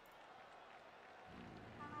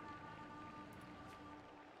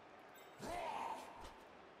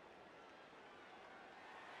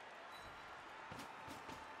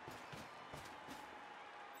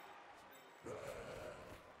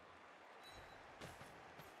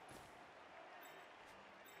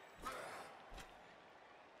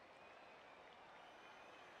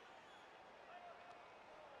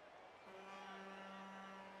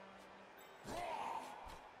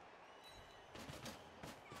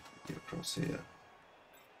 Get across here.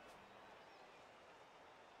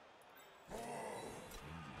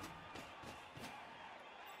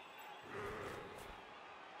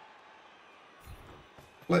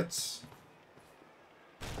 Let's.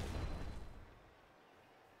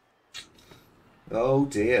 Oh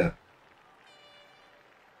dear.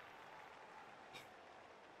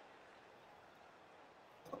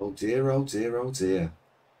 Oh dear, oh dear, oh dear.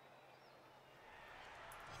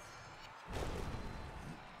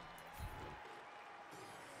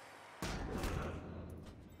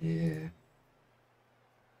 Yeah.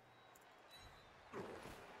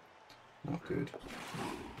 Not good.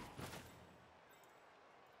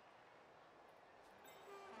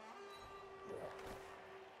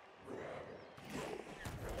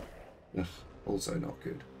 Ugh, also not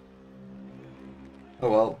good. Oh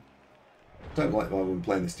well. Don't like why we're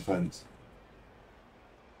playing this defence.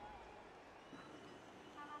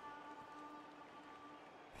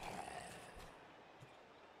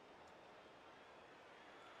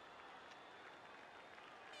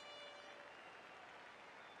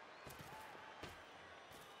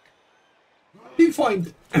 Do you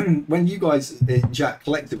find when you guys in chat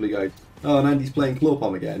collectively go, oh, and Andy's playing Claw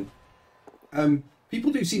Palm again,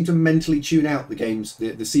 people do seem to mentally tune out the games,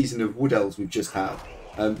 the season of Wood Elves we've just had,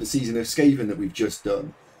 the season of Skaven that we've just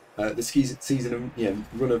done, the season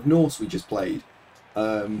of run of Norse we just played,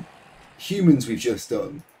 Humans we've just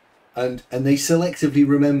done, and they selectively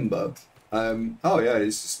remember, oh yeah,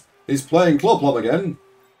 he's playing Claw Palm again.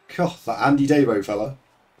 God, that AndyDavo fella,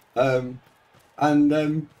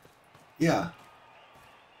 yeah.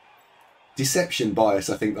 Deception bias,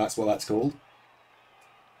 I think that's what that's called.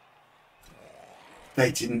 They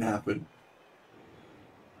didn't happen.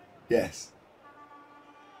 Yes.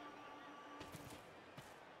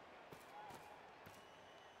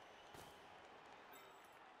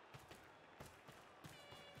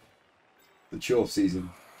 The Chorf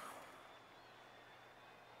season.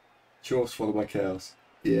 Chorf's followed by chaos.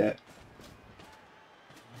 Yeah.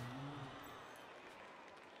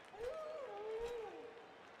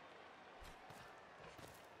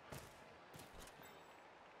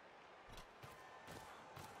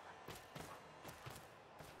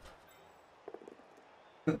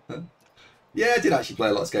 Yeah, I did actually play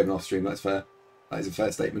a lot of Skaven off stream, that's fair. That is a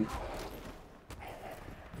fair statement.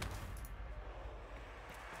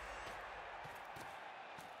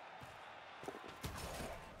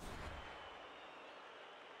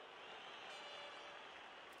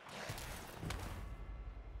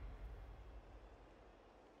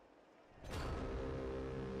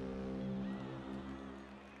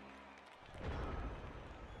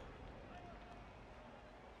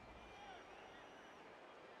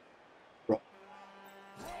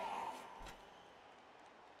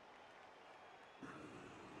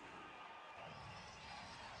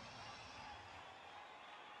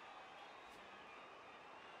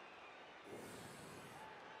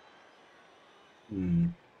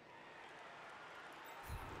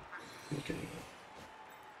 Okay.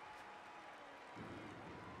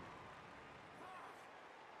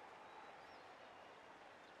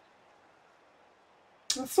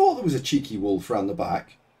 I thought there was a cheeky wolf round the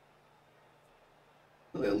back.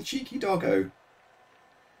 A little cheeky doggo.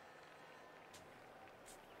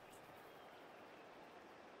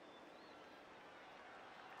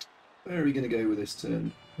 Where are we going to go with this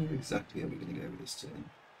turn? Where exactly are we going to go with this turn?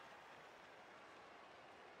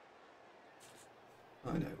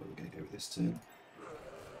 I know where we're going to go with this turn.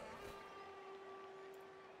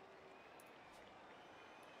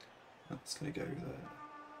 That's going to go there.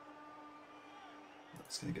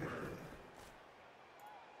 That's going to go there.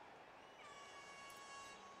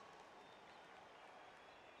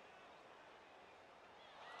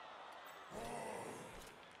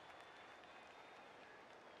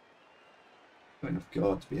 enough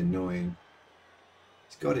guard to be annoying.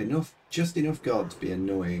 He's got enough, just enough guard to be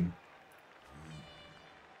annoying.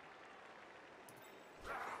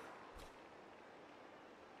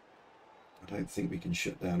 I don't think we can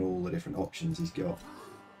shut down all the different options he's got.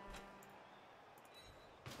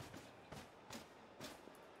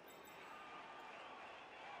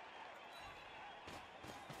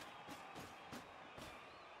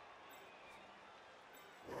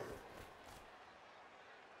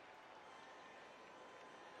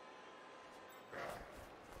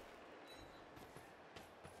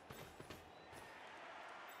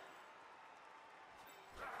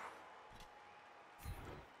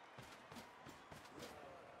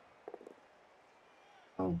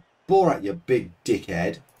 Oh, Borat, you big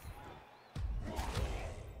dickhead.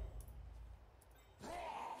 I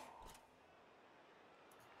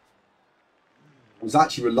was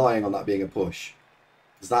actually relying on that being a push,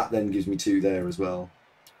 because that then gives me 2 there as well.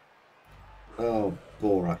 Oh,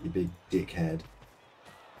 Borat, you big dickhead.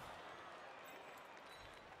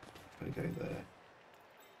 Gotta go there.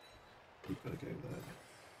 You've got to go there.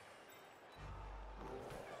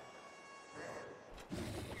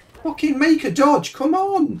 Fucking make a dodge, come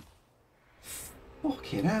on!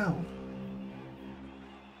 Fucking hell.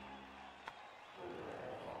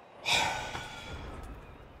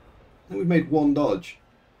 And we've made 1 dodge.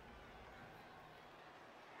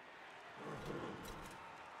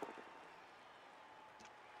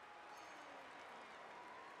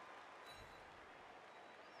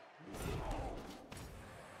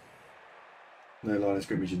 No line of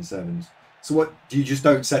scrimmage in 7s. So what, you just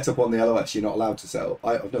don't set up on the LOS? You're not allowed to set up?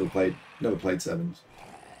 I've never played 7s.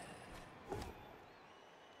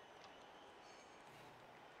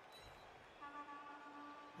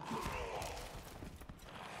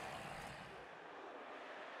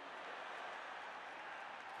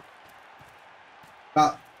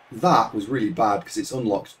 That was really bad because it's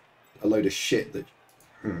unlocked a load of shit that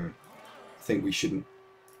I think we shouldn't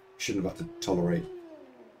have had to tolerate.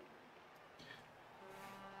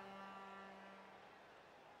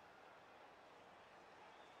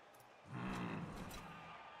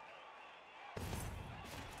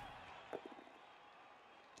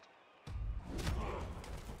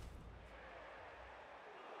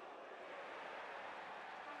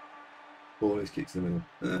 Always kicks in the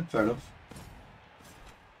middle. Fair enough.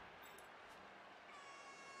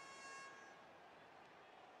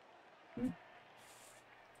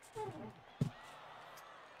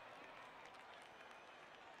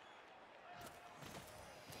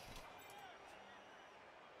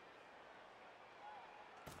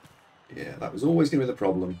 Yeah, that was always going to be the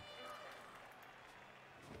problem.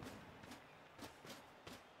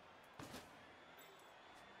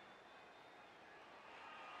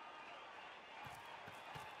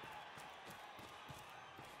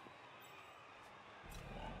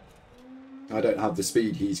 I don't have the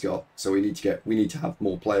speed he's got, so we need to have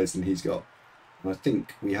more players than he's got. And I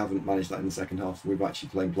think we haven't managed that in the second half. We've actually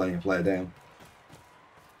playing a player down.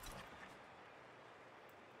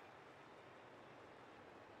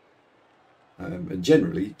 And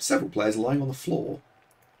generally, several players lying on the floor.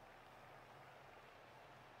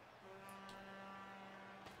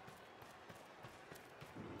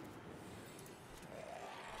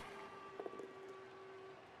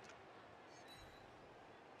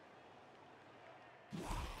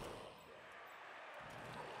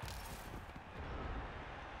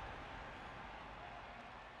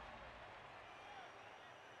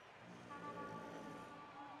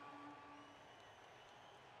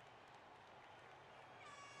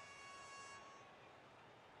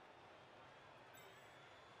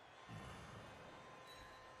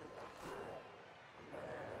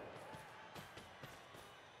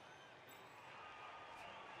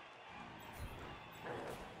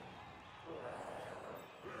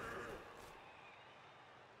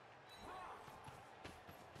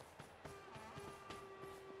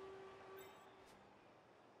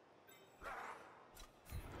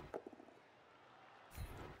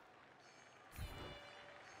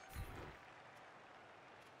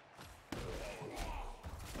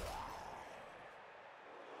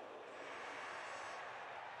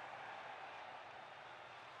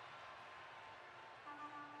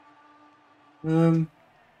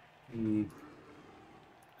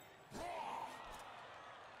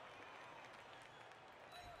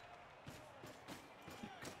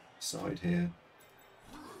 Side here.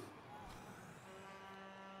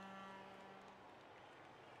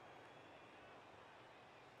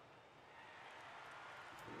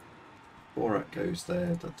 Borat goes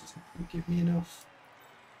there, that doesn't give me enough.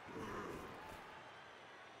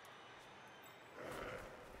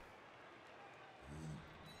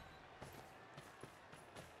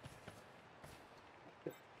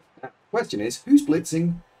 question is, who's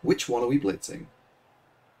blitzing? Which one are we blitzing?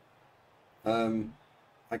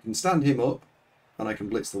 I can stand him up, and I can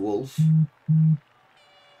blitz the wolf.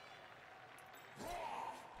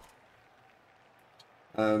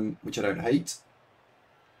 Which I don't hate.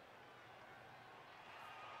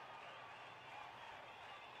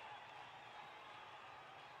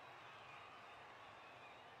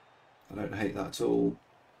 I don't hate that at all.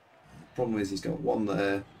 Problem is he's got one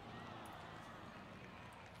there.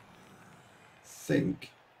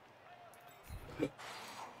 I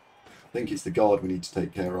think it's the guard we need to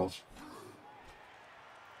take care of.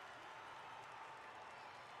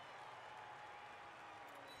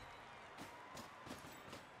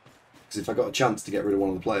 Because if I got a chance to get rid of one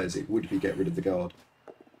of the players, it would be get rid of the guard.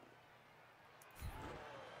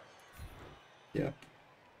 Yeah.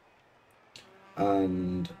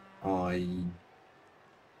 And I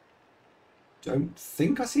don't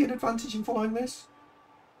think I see an advantage in following this.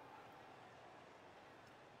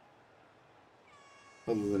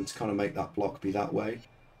 Other than to kind of make that block be that way.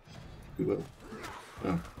 We will.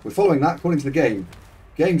 Oh, we're following that according to the game.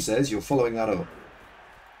 Game says you're following that up.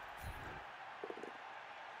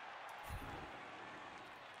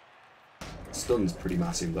 Stun's pretty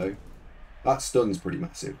massive though. That stun's pretty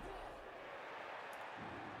massive.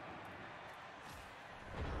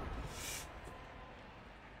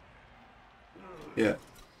 Yeah.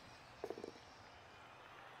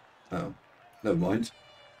 Oh, never mind.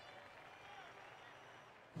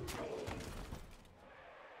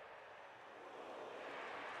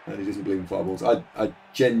 And he doesn't believe in fireballs. I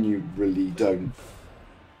genuinely don't.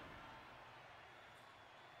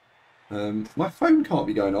 My phone can't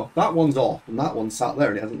be going off. That one's off, and that one's sat there,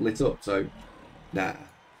 and it hasn't lit up. So, nah,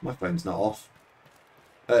 my phone's not off.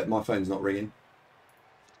 My phone's not ringing.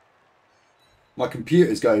 My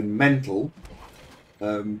computer's going mental.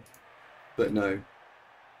 But no.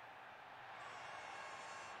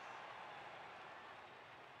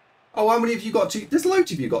 Oh, how many of you got two? There's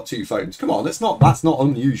loads of you got two phones. Come on, that's not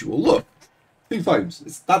unusual. Look, two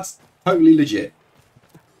phones. That's totally legit.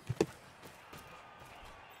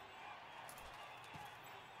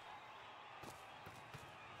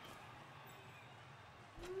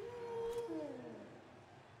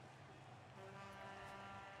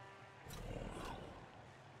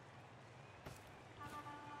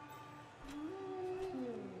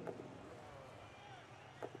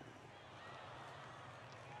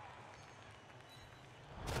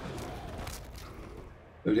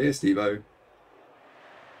 Oh dear, Steve-O.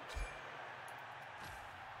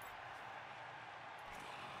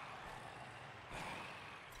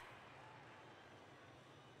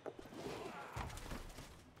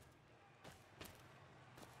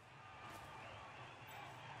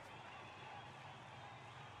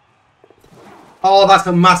 Oh, that's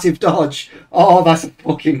a massive dodge. Oh, that's a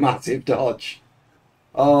fucking massive dodge.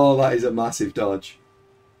 Oh, that is a massive dodge.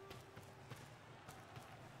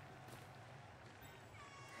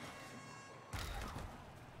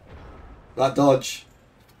 That dodge,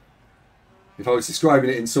 if I was describing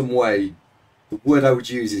it in some way, the word I would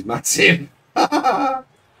use is massive.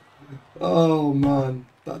 Oh man,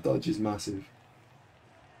 that dodge is massive.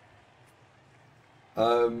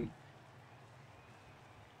 We're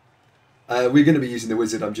going to be using the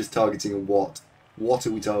wizard. I'm just targeting a what. What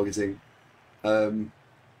are we targeting? 1,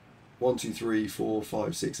 2, 3, 4,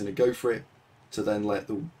 5, 6, and a go for it to then let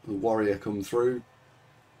the warrior come through.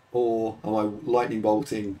 Or am I lightning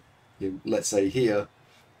bolting, let's say here,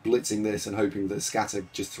 blitzing this and hoping that scatter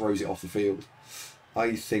just throws it off the field?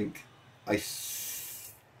 I think I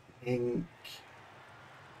think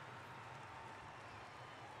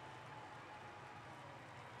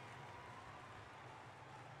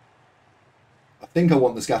I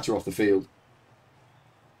want the scatter off the field.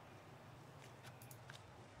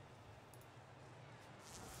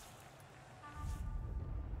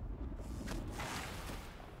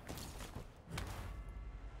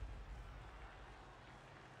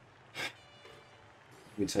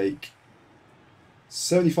 We take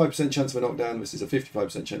 75% chance of a knockdown versus a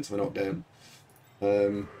 55% chance of a knockdown.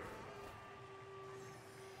 We'll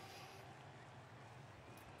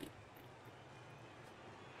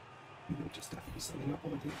just have to be standing up, I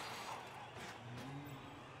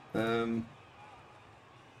think.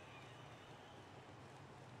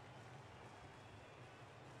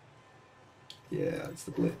 Yeah, it's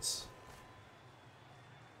the blitz.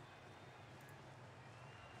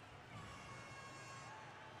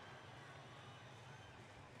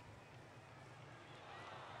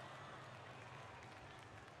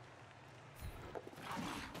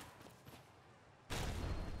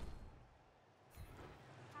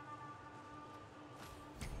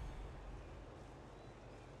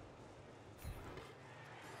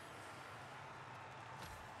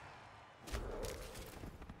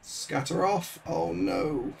 Scatter off. Oh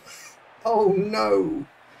no. Oh no.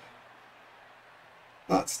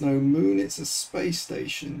 That's no moon, it's a space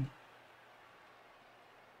station.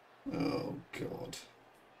 Oh god.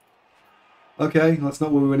 Okay, that's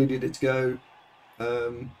not where we needed it to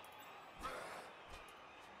go.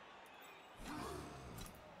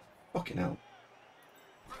 Fucking hell.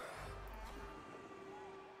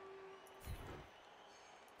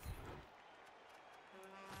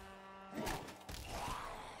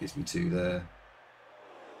 Gives me 2 there.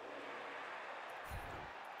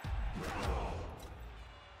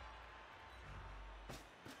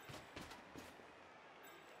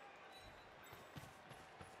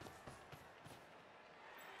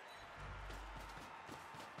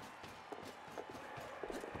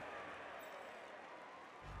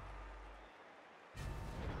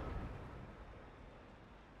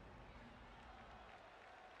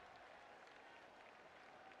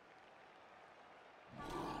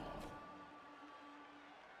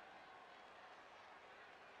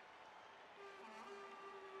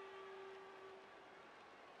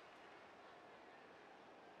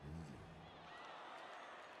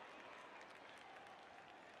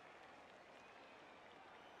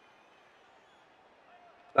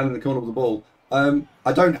 Standing in the corner of the ball. I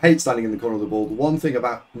don't hate standing in the corner of the ball. The one thing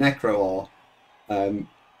about Necro are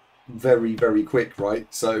very, very quick, right?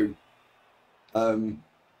 So the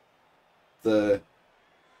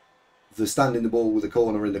standing the ball with the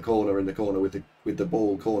corner in the corner in the corner with the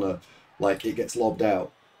ball corner, like it gets lobbed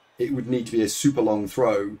out. It would need to be a super long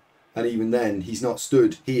throw, and even then he's not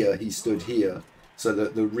stood here, he's stood here, so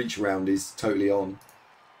that the reach round is totally on.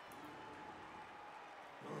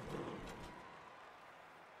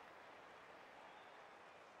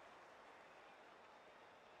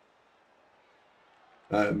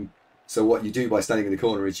 So what you do by standing in the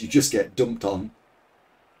corner is you just get dumped on.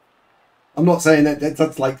 I'm not saying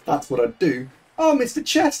that's what I'd do. Oh, Mr.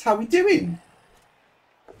 Chest, how we doing?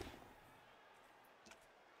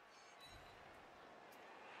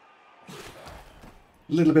 A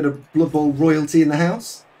little bit of Blood Bowl royalty in the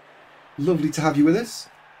house. Lovely to have you with us.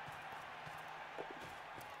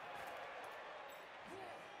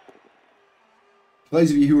 For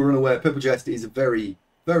those of you who are unaware, Purple Chest is a very,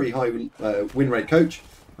 very high win rate coach.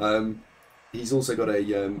 He's also got a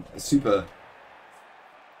super...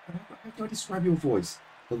 How do I describe your voice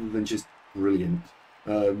other than just brilliant?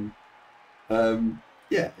 Yeah,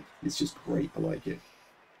 it's just great. I like it.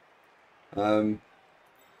 So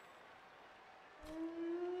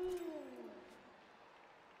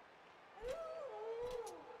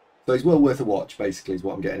he's well worth a watch, basically, is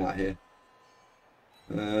what I'm getting at here.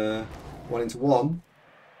 1 into 1.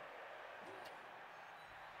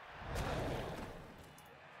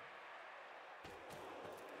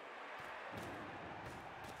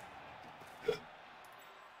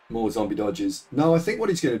 More zombie dodges. No, I think what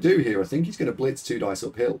he's going to do here, I think he's going to blitz 2 dice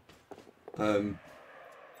uphill. He's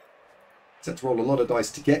had to roll a lot of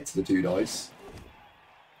dice to get to the 2 dice.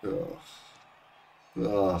 Ugh.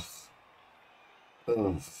 Ugh.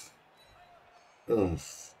 Ugh. Ugh.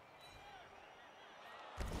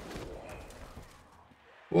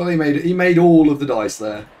 Well, he made all of the dice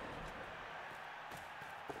there.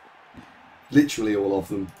 Literally all of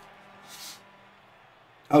them.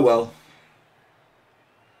 Oh well.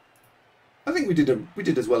 I think we did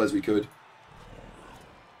as well as we could.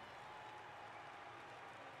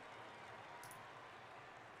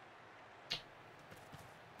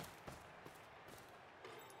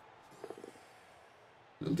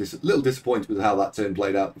 Little disappointed with how that turn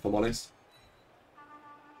played out, if I'm honest.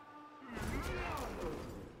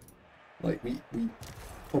 Like we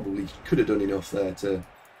probably could have done enough there to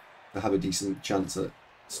have a decent chance at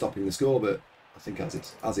stopping the score, but I think as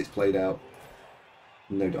it's played out,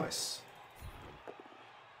 no dice.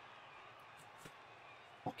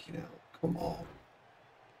 Fucking hell, come on.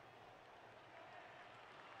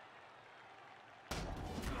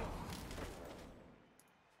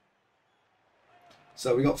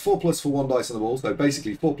 So we got 4+ for 1 dice on the ball, so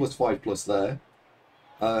basically 4 + 5+ there.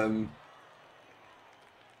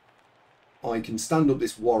 I can stand up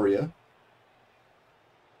this warrior.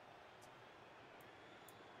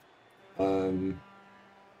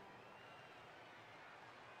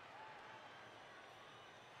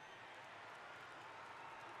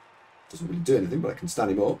 Doesn't really do anything, but I can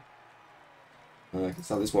stand him up. I can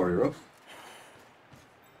stand this warrior up.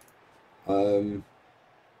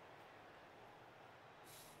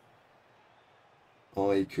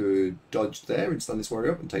 I could dodge there and stand this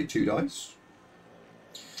warrior up and take 2 dice.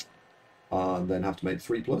 And then have to make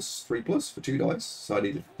 3+ for 2 dice. So I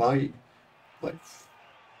needed 5. Like,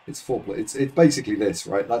 it's 4+. It's basically this,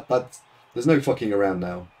 right? That's there's no fucking around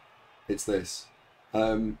now. it's this.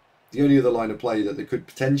 The only other line of play that there could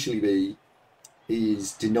potentially be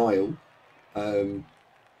is denial, and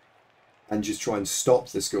just try and stop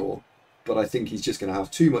the score. But I think he's just going to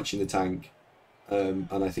have too much in the tank, and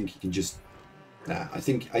I think he can just. Nah, I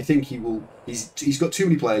think he will. He's got too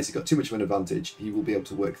many players. He's got too much of an advantage. He will be able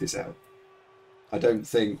to work this out. I don't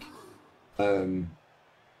think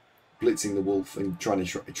blitzing the wolf and trying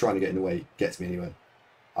to get in the way gets me anywhere.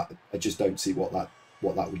 I just don't see what that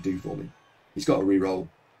would do for me. He's got a re-roll,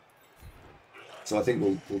 so I think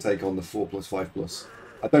we'll take on the 4+5+.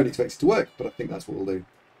 I don't expect it to work, but I think that's what we'll do.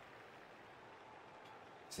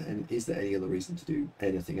 Is there any other reason to do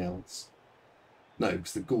anything else? No,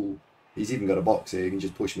 because the ghoul. He's even got a box here. He can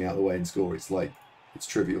just push me out of the way and score. It's like, it's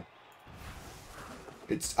trivial.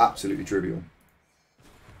 It's absolutely trivial.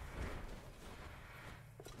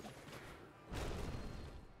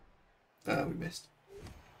 Ah, we missed.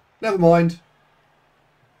 Never mind.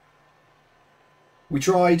 We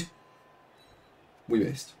tried. We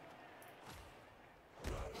missed.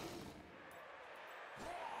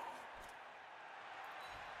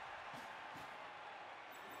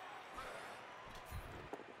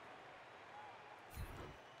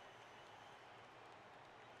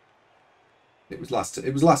 It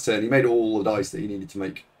was last turn. He made all the dice that he needed to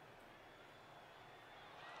make.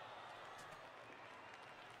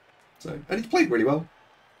 So, and he's played really well.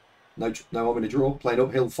 No, I'm in a draw. Playing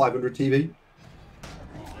uphill 500 TV.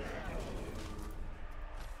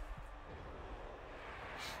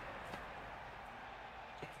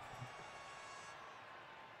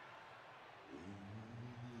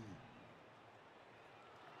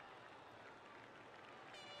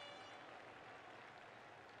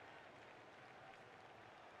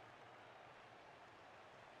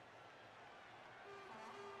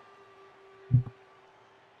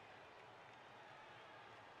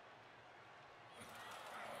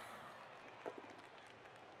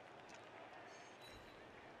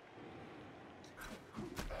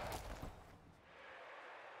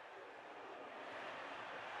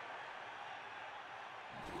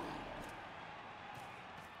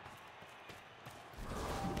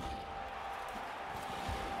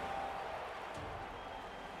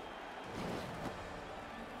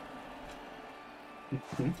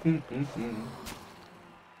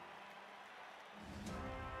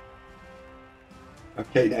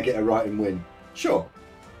 Okay, now get a right and win. Sure.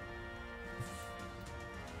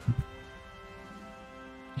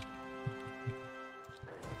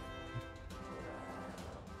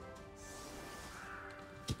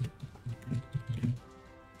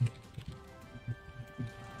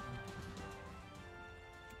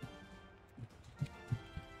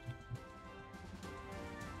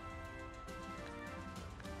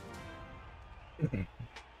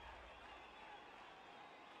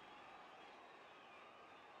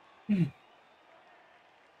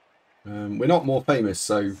 We're not more famous,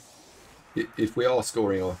 so if we are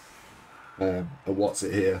scoring a what's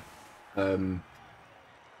it here,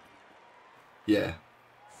 yeah,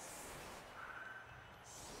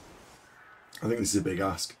 I think this is a big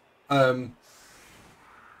ask.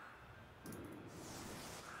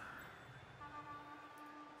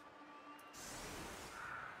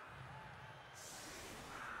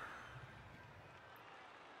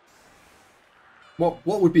 What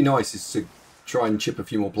would be nice is to try and chip a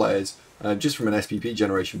few more players, just from an SPP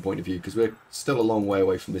generation point of view, because we're still a long way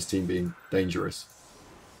away from this team being dangerous.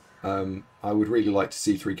 I would really like to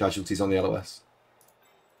see 3 casualties on the LOS.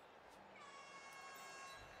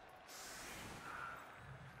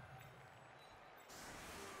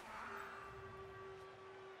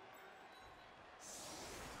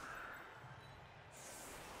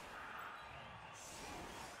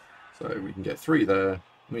 So we can get 3 there,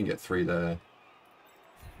 we can get 3 there.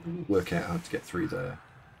 Work out how to get 3 there.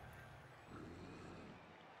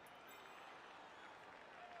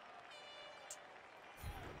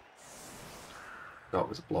 That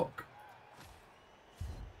was a block.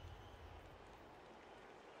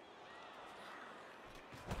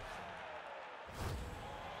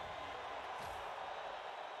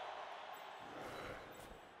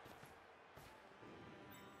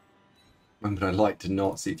 When would I like to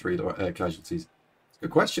not see 3 casualties? It's a good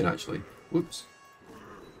question, actually. Whoops.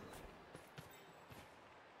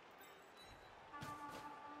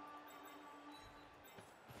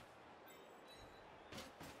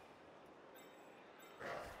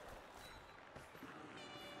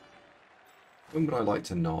 When would I like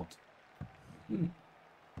to not? Hmm.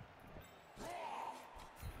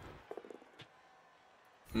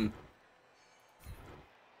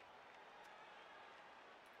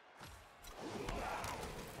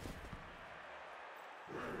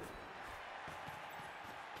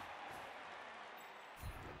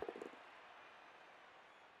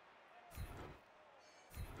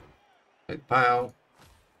 Take the pow.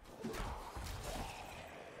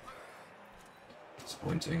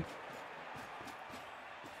 Disappointing.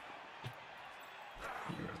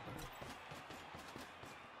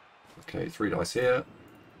 Okay, 3 dice here.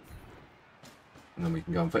 And then we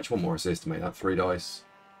can go and fetch one more assist to make that 3 dice.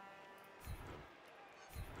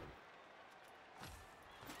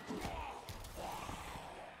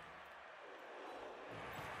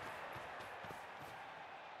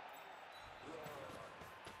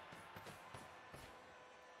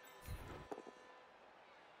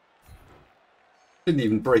 Didn't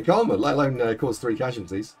even break armor, let alone cause 3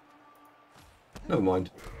 casualties. Never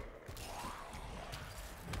mind.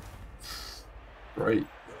 Great.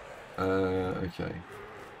 Okay.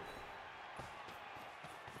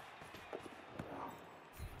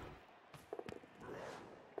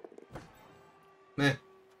 Meh.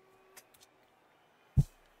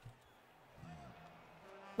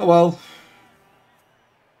 Oh well.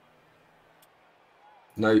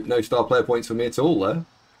 No star player points for me at all there.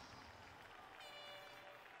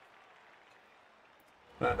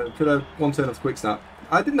 Could have one turn of quick snap.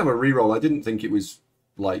 I didn't have a reroll. I didn't think it was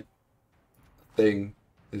like a thing.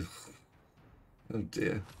 Ugh. Oh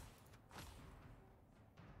dear.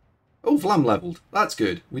 Oh, Vlam leveled. That's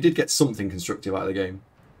good. We did get something constructive out of the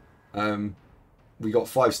game. We got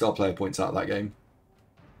 5 star player points out of that game.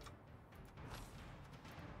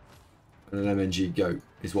 And an MNG goat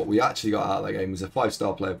is what we actually got out of that game. Was a 5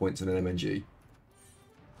 star player points and an MNG.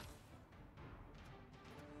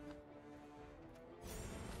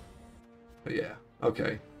 But yeah,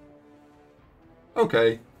 okay.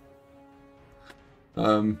 Okay.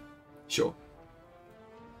 Sure.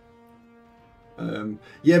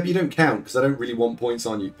 Yeah, but you don't count because I don't really want points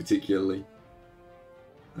on you particularly.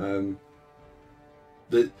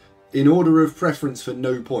 But in order of preference for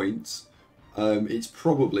no points, it's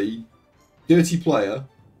probably Dirty Player,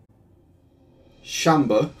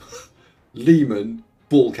 Shamba, Lehman,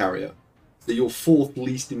 Ball Carrier. So your 4th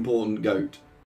least important goat.